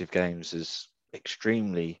consecutive games is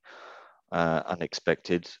extremely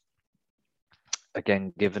unexpected.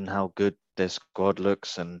 Again, given how good their squad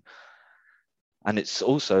looks, and it's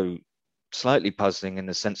also slightly puzzling in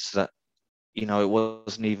the sense that, it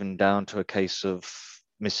wasn't even down to a case of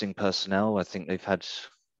missing personnel. I think they've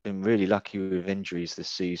been really lucky with injuries this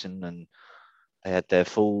season, and they had their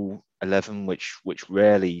full 11, which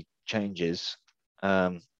rarely changes.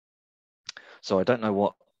 So I don't know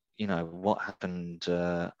what happened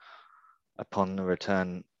upon the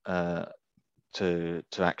return to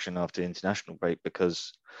action after the international break,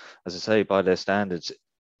 because, as I say, by their standards,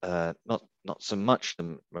 not so much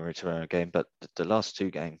the Maritimo game, but the last 2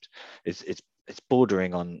 games, it's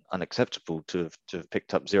bordering on unacceptable to have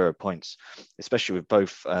picked up 0 points, especially with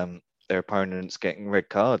both their opponents getting red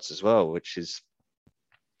cards as well, which is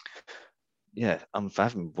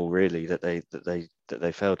unfathomable, really, that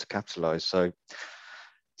they failed to capitalise. So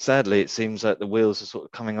sadly, it seems like the wheels are sort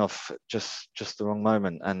of coming off just the wrong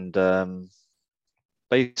moment, and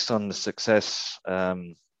based on the success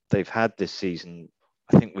they've had this season,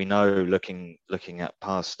 I think we know, looking at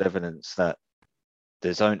past evidence, that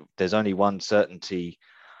there's only one certainty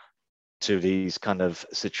to these kind of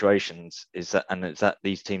situations, it's that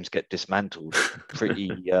these teams get dismantled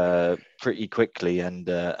pretty quickly, and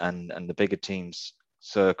the bigger teams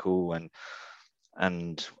circle,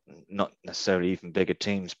 and not necessarily even bigger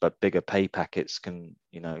teams, but bigger pay packets can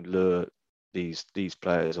lure these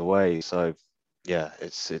players away. So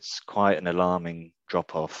it's quite an alarming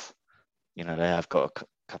drop off. They have got a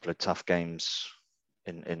couple of tough games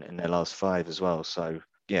in their last 5 as well. So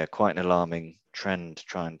quite an alarming trend to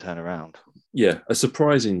try and turn around. Yeah, a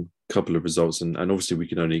surprising couple of results, and obviously we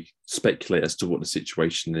can only speculate as to what the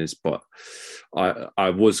situation is. But I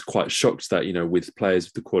was quite shocked that with players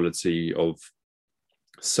of the quality of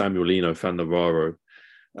Samuelino Fannavaro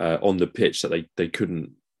on the pitch, that they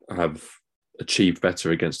couldn't have achieved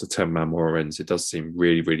better against a 10-man Moreirense. It does seem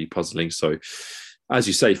really, really puzzling. So, as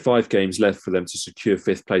you say, 5 games left for them to secure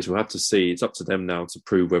 5th place. We'll have to see. It's up to them now to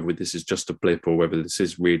prove whether this is just a blip or whether this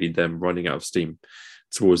is really them running out of steam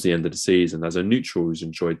towards the end of the season. As a neutral who's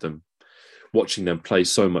enjoyed them, watching them play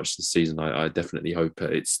so much this season, I definitely hope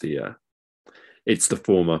it's the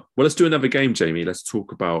former. Well, let's do another game, Jamie. Let's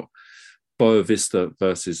talk about Boa Vista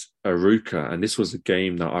versus Arouca. And this was a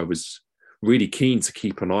game that I was really keen to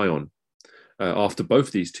keep an eye on after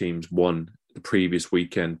both these teams won the previous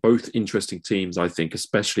weekend. Both interesting teams, I think,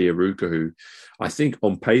 especially Arouca, who I think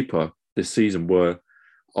on paper this season were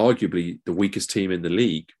arguably the weakest team in the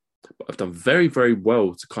league. but have done very, very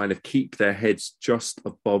well to kind of keep their heads just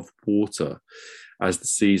above water as the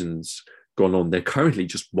season's gone on. They're currently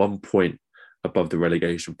just 1 point above the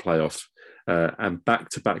relegation playoff, and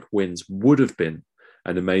back-to-back wins would have been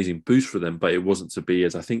an amazing boost for them, but it wasn't to be,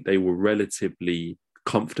 as I think they were relatively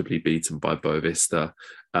comfortably beaten by Boavista.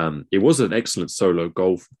 It was an excellent solo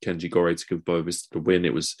goal from Kenji Gore to give Boavista the win.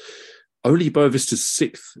 It was only Boavista's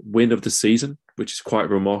 6th win of the season, which is quite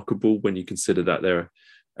remarkable when you consider that they're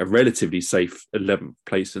a relatively safe 11th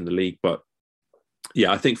place in the league. But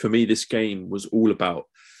yeah, I think for me, this game was all about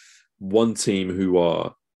one team who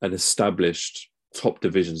are an established top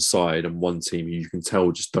division side and one team who you can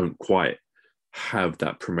tell just don't quite have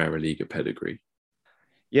that Premier League pedigree.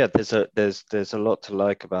 Yeah, there's a lot to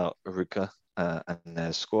like about Arouca and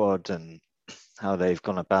their squad and how they've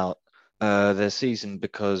gone about their season,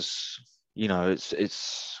 because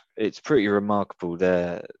it's pretty remarkable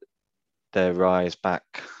their rise back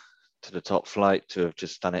to the top flight, to have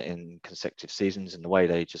just done it in consecutive seasons, and the way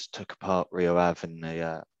they just took apart Rio Ave in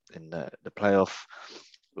the playoff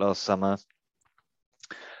last summer.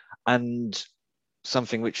 And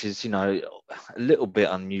something which is, a little bit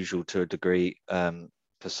unusual to a degree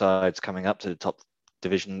for sides coming up to the top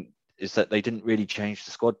division, is that they didn't really change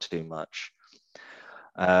the squad too much,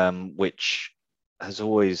 which has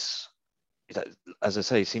always, as I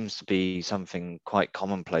say, seems to be something quite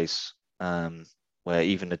commonplace, where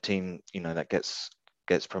even a team, that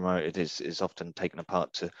gets promoted is often taken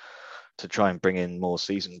apart to try and bring in more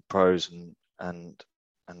seasoned pros and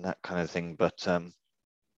that kind of thing. But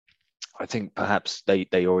I think perhaps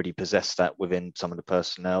they already possess that within some of the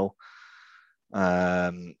personnel.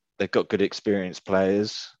 They've got good experienced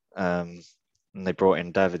players, and they brought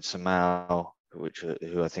in David Samao,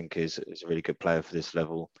 who I think is a really good player for this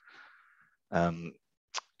level,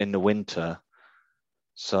 in the winter.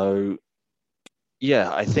 So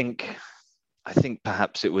yeah, I think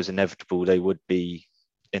perhaps it was inevitable they would be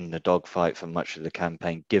in the dogfight for much of the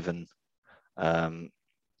campaign, given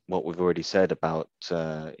what we've already said about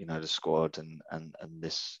the squad and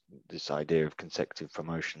this idea of consecutive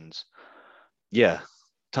promotions. Yeah,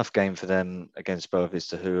 tough game for them against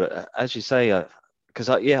Boavista, who, as you say, because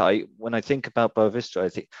when I think about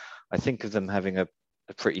Boavista, I think of them having a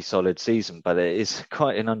pretty solid season, but it is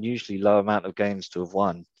quite an unusually low amount of games to have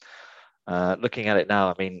won. Looking at it now,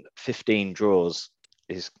 I mean, 15 draws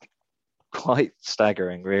is quite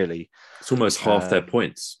staggering, really. It's almost half their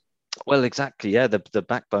points. Well, exactly. Yeah, the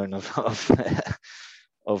backbone of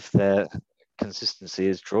their consistency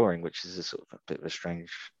is drawing, which is a sort of a bit of a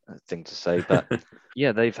strange thing to say, but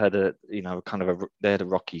yeah, they've had they had a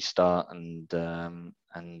rocky start, and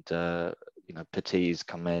Petit's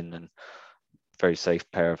come in, and very safe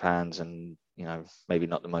pair of hands, and maybe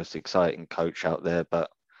not the most exciting coach out there, but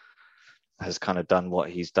has kind of done what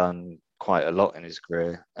he's done quite a lot in his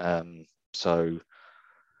career. So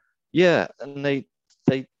yeah, and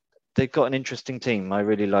they've got an interesting team. I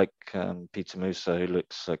really like Peter Musa, who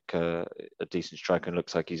looks like a decent striker and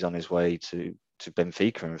looks like he's on his way to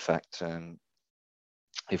Benfica, in fact,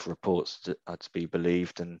 if reports are to be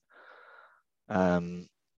believed. And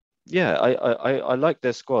yeah, I like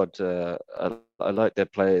their squad. I like their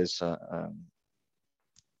players. I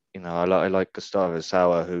like Gustavo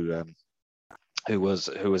Sauer, who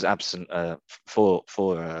was absent for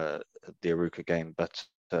the Arouca game, but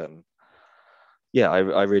yeah,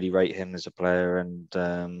 I really rate him as a player,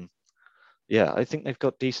 and yeah, I think they've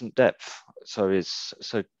got decent depth. So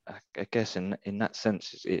I guess in that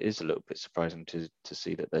sense, it is a little bit surprising to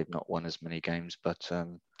see that they've not won as many games. But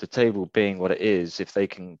the table being what it is, if they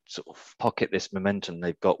can sort of pocket this momentum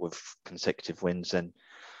they've got with consecutive wins, then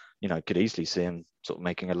could easily see them sort of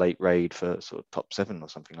making a late raid for sort of top 7 or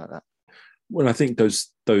something like that. Well, I think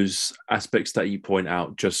those aspects that you point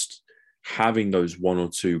out, just having those one or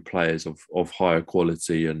two players of higher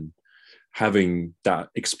quality and having that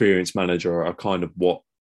experienced manager are kind of what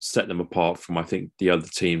set them apart from, I think, the other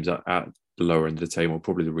teams at the lower end of the table,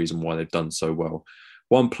 probably the reason why they've done so well.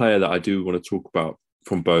 One player that I do want to talk about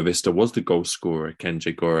from Boavista was the goal scorer,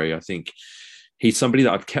 Kenji Gore. I think he's somebody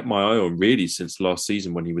that I've kept my eye on really since last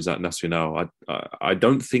season when he was at Nacional. I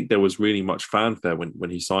don't think there was really much fanfare when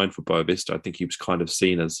he signed for Boavista. I think he was kind of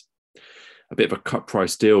seen as a bit of a cut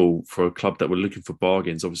price deal for a club that were looking for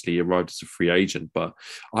bargains. Obviously, he arrived as a free agent, but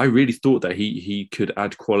I really thought that he could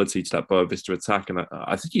add quality to that Boavista attack. And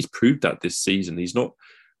I think he's proved that this season. He's not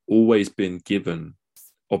always been given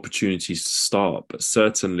opportunities to start, but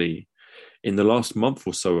certainly in the last month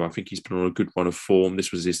or so, I think he's been on a good run of form.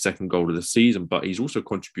 This was his second goal of the season, but he's also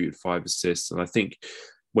contributed 5 assists. And I think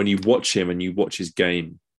when you watch him and you watch his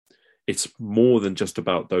game, it's more than just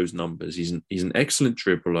about those numbers. He's an excellent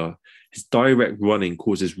dribbler. His direct running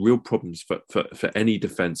causes real problems for any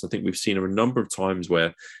defense. I think we've seen a number of times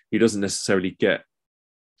where he doesn't necessarily get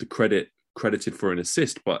the credited for an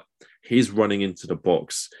assist, but his running into the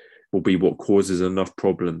box will be what causes enough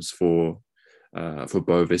problems for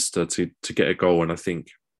Boavista to get a goal. And I think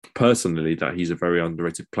personally that he's a very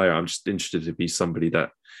underrated player. I'm just interested to be somebody that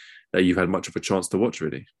you've had much of a chance to watch,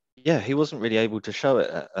 really. Yeah, he wasn't really able to show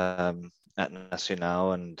it at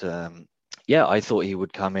Nacional, and I thought he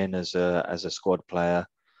would come in as a squad player.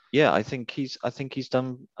 Yeah, I think he's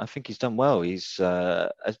done well. He's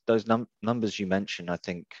those numbers you mentioned, I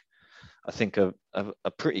think are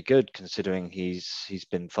pretty good, considering he's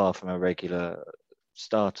been far from a regular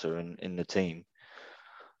starter in the team.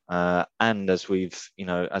 And as we've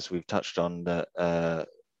touched on, that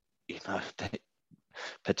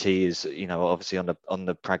Petit is, obviously on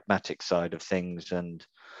the pragmatic side of things, and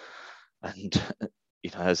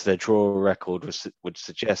as their draw record would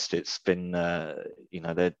suggest, it's been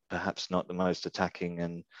they're perhaps not the most attacking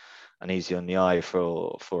and easy on the eye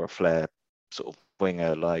for a flair sort of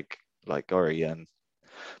winger like Gori.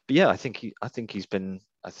 But yeah, I think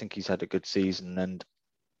he's had a good season, and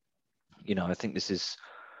I think this is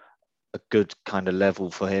a good kind of level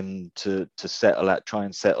for him to try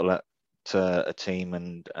and settle at a team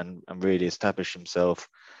and really establish himself.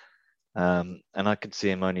 And I could see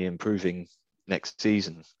him only improving next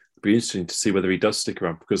season. It'd be interesting to see whether he does stick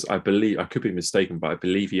around, because I believe, I could be mistaken, but I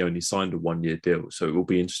believe he only signed a 1-year deal. So it will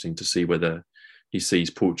be interesting to see whether he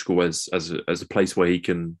sees Portugal as a place where he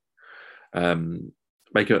can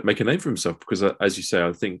make a name for himself. Because as you say,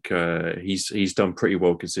 I think he's done pretty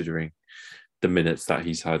well considering the minutes that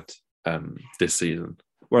he's had this season.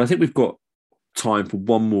 Well, I think we've got time for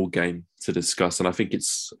one more game to discuss, and I think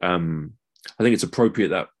it's appropriate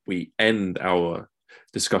that we end our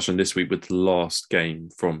discussion this week with the last game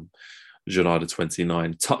from Jornada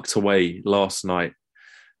 29. Tucked away last night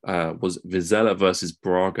was Vizela versus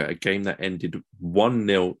Braga, a game that ended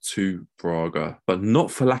 1-0 to Braga, but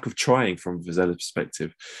not for lack of trying from Vizela's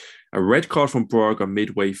perspective. A red card from Braga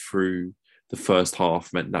midway through the first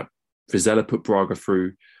half meant that Vizela put Braga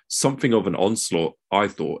through something of an onslaught, I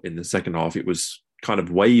thought, in the second half. It was kind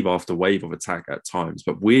of wave after wave of attack at times,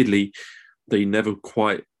 but weirdly, they never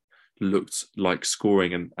quite looked like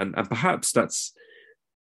scoring. And perhaps that's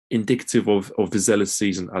indicative of Vizela's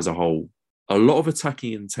season as a whole. A lot of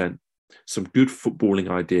attacking intent, some good footballing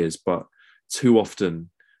ideas, but too often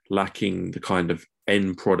lacking the kind of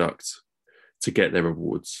end product to get their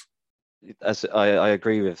rewards. As I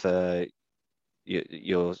agree with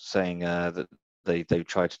you're saying that they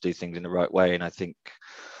tried to do things in the right way, and I think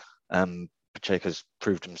Pacheco's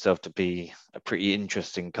proved himself to be a pretty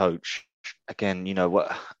interesting coach. Again,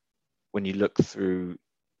 when you look through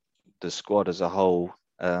the squad as a whole,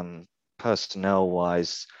 personnel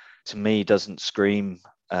wise, to me doesn't scream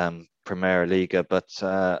Primera Liga, but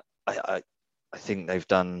I think they've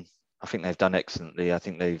done excellently. I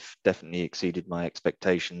think they've definitely exceeded my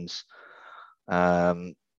expectations.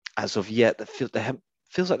 As of yet, feels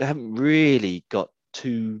like they haven't really got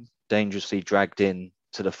too dangerously dragged in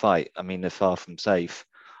to the fight. I mean, they're far from safe,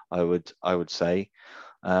 I would say.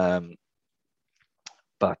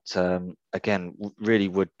 But again, really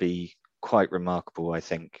would be quite remarkable, I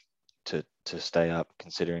think, to stay up,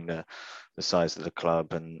 considering the size of the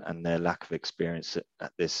club and their lack of experience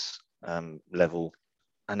at this level.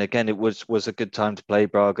 And again, it was a good time to play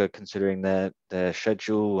Braga, considering their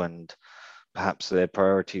schedule, and perhaps their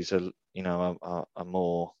priorities are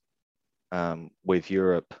more with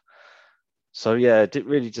Europe. So yeah,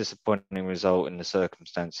 really disappointing result in the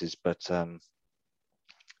circumstances, but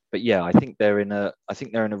yeah, I think they're in a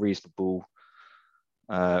reasonable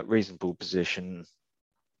position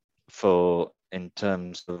in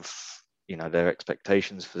terms of their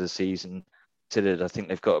expectations for the season. I think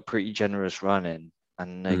they've got a pretty generous run in,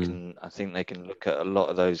 and I think they can look at a lot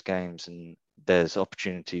of those games, and there's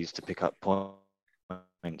opportunities to pick up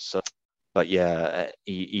points. So, but yeah,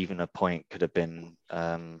 even a point could have been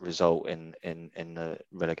result in the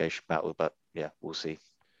relegation battle. But yeah, we'll see.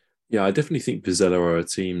 Yeah, I definitely think Vizela are a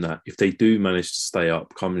team that, if they do manage to stay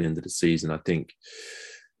up coming into the season, I think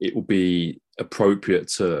it will be appropriate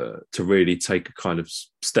to really take a kind of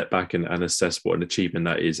step back and assess what an achievement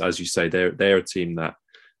that is. As you say, they're a team that,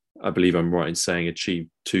 I believe I'm right in saying, achieved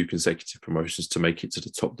 2 consecutive promotions to make it to the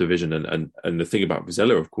top division. And the thing about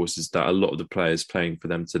Vizela, of course, is that a lot of the players playing for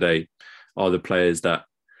them today are the players that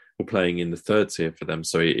were playing in the third tier for them.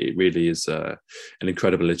 So it really is an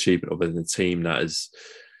incredible achievement of a team that has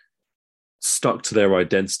stuck to their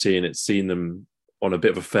identity, and it's seen them on a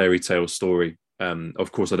bit of a fairy tale story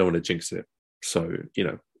Of course, I don't want to jinx it. So,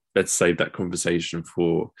 let's save that conversation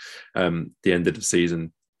for the end of the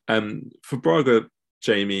season. For Braga,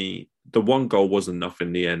 Jamie, the one goal was enough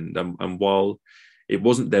in the end. And while it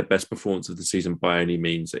wasn't their best performance of the season by any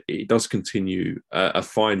means, it does continue a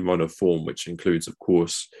fine run of form, which includes, of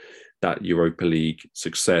course, that Europa League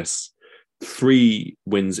success. 3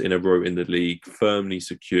 wins in a row in the league, firmly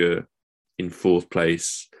secure in 4th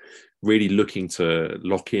place, really looking to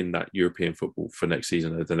lock in that European football for next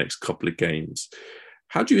season over the next couple of games.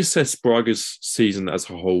 How do you assess Braga's season as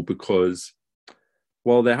a whole? Because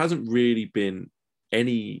while there hasn't really been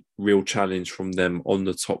any real challenge from them on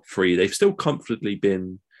the top 3, they've still comfortably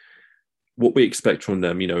been what we expect from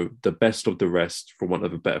them, the best of the rest, for want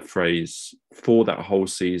of a better phrase, for that whole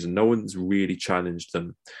season. No one's really challenged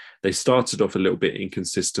them. They started off a little bit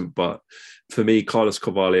inconsistent, but for me, Carlos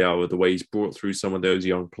Carvalhal, the way he's brought through some of those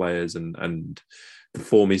young players and the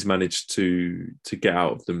form he's managed to get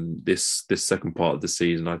out of them this second part of the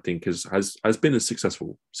season, I think has been a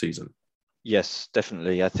successful season. Yes,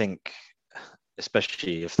 definitely. I think,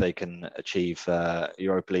 especially if they can achieve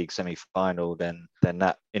Europa League semi-final, then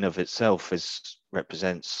that in of itself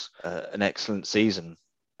represents an excellent season.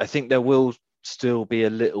 I think there will still be a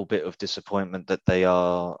little bit of disappointment that they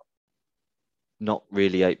are not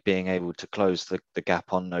really being able to close the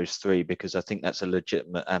gap on those 3, because I think that's a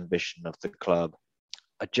legitimate ambition of the club.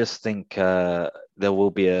 I just think there will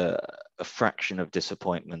be a fraction of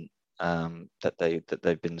disappointment that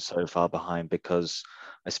they've been so far behind, because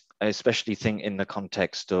I especially think in the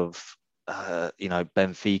context of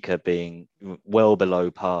Benfica being well below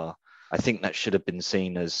par, I think that should have been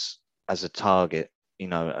seen as a target,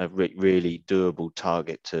 a really doable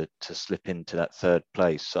target to slip into that 3rd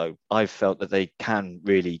place. So I felt that they can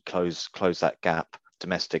really close that gap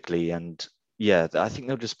domestically, and yeah, I think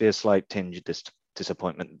there'll just be a slight tinge of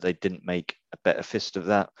disappointment that they didn't make a better fist of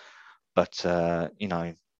that. But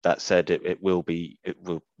that said, it would be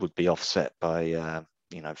offset by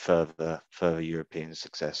further European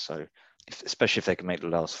success. So especially if they can make the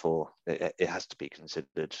last 4, it has to be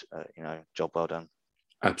considered job well done.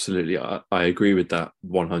 Absolutely, I agree with that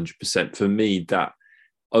 100%. For me, that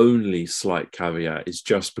only slight caveat is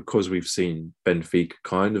just because we've seen Benfica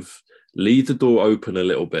kind of leave the door open a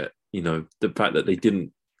little bit. The fact that they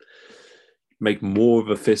didn't make more of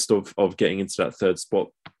a fist of getting into that 3rd spot,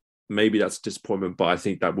 maybe that's a disappointment, but I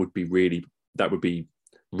think that would be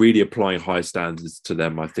really applying high standards to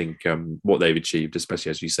them. I think what they've achieved,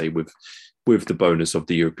 especially as you say, with the bonus of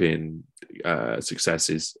the European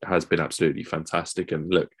successes, has been absolutely fantastic.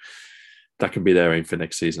 And look, that can be their aim for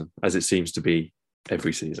next season, as it seems to be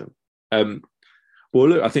every season. Well,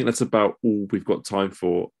 look, I think that's about all we've got time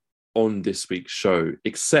for on this week's show,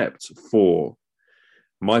 except for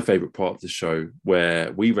my favourite part of the show,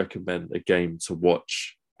 where we recommend a game to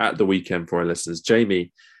watch at the weekend for our listeners.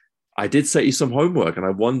 Jamie, I did set you some homework, and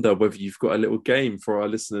I wonder whether you've got a little game for our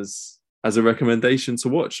listeners as a recommendation to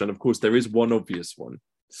watch. And of course, there is one obvious one,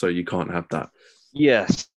 so you can't have that.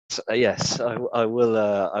 Yes, I will.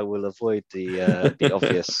 I will avoid the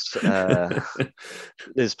obvious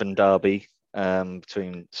Lisbon derby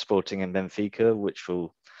between Sporting and Benfica, which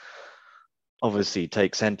will obviously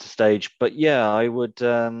take centre stage. But yeah, I would.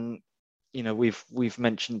 We've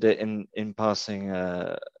mentioned it in passing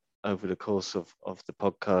over the course of the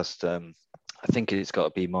podcast. I think it's got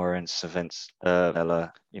to be Moreirense against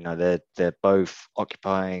Villa. They're both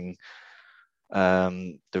occupying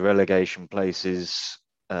the relegation places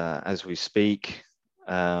as we speak.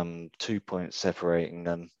 2 points separating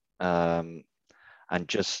them, and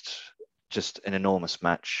just an enormous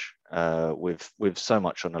match with so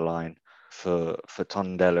much on the line for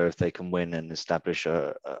Tondela if they can win and establish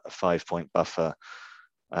a 5-point buffer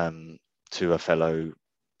to a fellow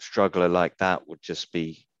struggler like that. Would just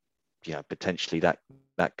be, potentially that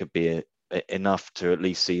could be enough to at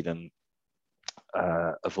least see them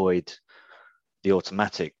avoid the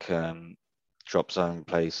automatic drop zone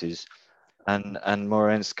places. And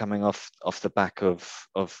Moreirense coming off the back of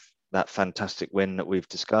that fantastic win that we've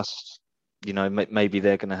discussed, maybe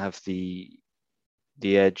they're going to have the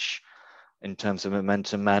edge in terms of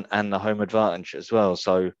momentum and the home advantage as well.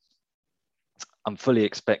 So I'm fully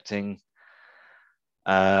expecting,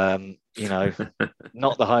 not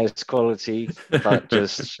the highest quality, but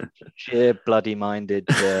just sheer bloody-minded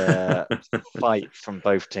fight from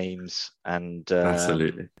both teams. And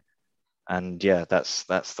Absolutely. And yeah, that's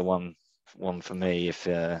the one for me. If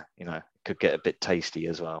could get a bit tasty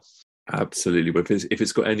as well. Absolutely. But if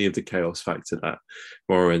it's got any of the chaos factor that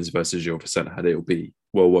Moreirense versus Gil Vicente had, it'll be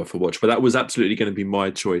well worth a watch. But that was absolutely going to be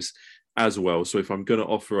my choice as well. So if I'm going to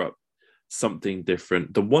offer up something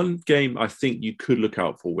different. The one game I think you could look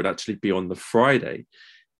out for would actually be on the Friday,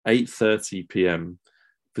 8:30 p.m.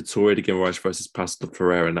 Vitória de Guimarães versus Paços de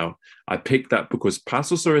Ferreira. Now, I picked that because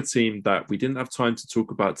Paços are a team that we didn't have time to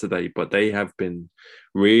talk about today, but they have been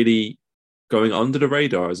really going under the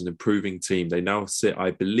radar as an improving team. They now sit,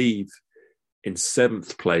 I believe, in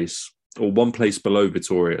 7th place or one place below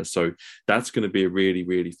Vitória. So that's going to be a really,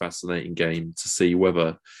 really fascinating game to see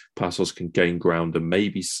whether Paços can gain ground and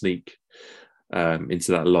maybe sneak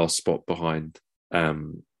into that last spot behind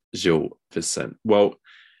Gil Vicente. Well,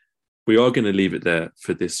 we are going to leave it there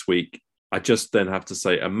for this week. I just then have to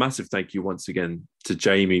say a massive thank you once again to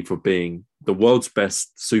Jamie for being the world's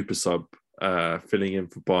best super sub, filling in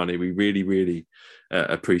for Barney. We really, really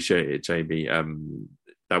appreciate it, Jamie.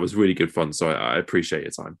 That was really good fun. So I appreciate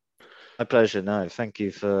your time. My pleasure. No, thank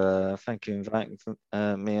you for inviting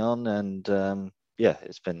me on, and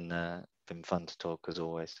it's been fun to talk as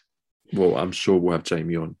always. Well, I'm sure we'll have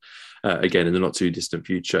Jamie on again in the not too distant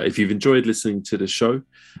future. If you've enjoyed listening to the show,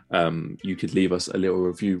 you could leave us a little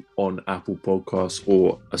review on Apple Podcasts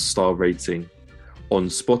or a star rating on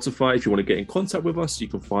Spotify. If you want to get in contact with us, you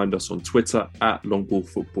can find us on Twitter at Longball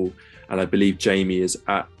Football, and I believe Jamie is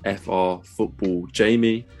at FR Football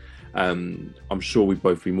Jamie. I'm sure we'd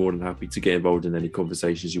both be more than happy to get involved in any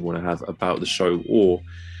conversations you want to have about the show or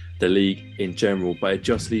the league in general. But it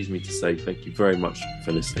just leaves me to say thank you very much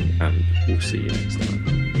for listening, and we'll see you next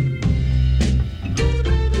time.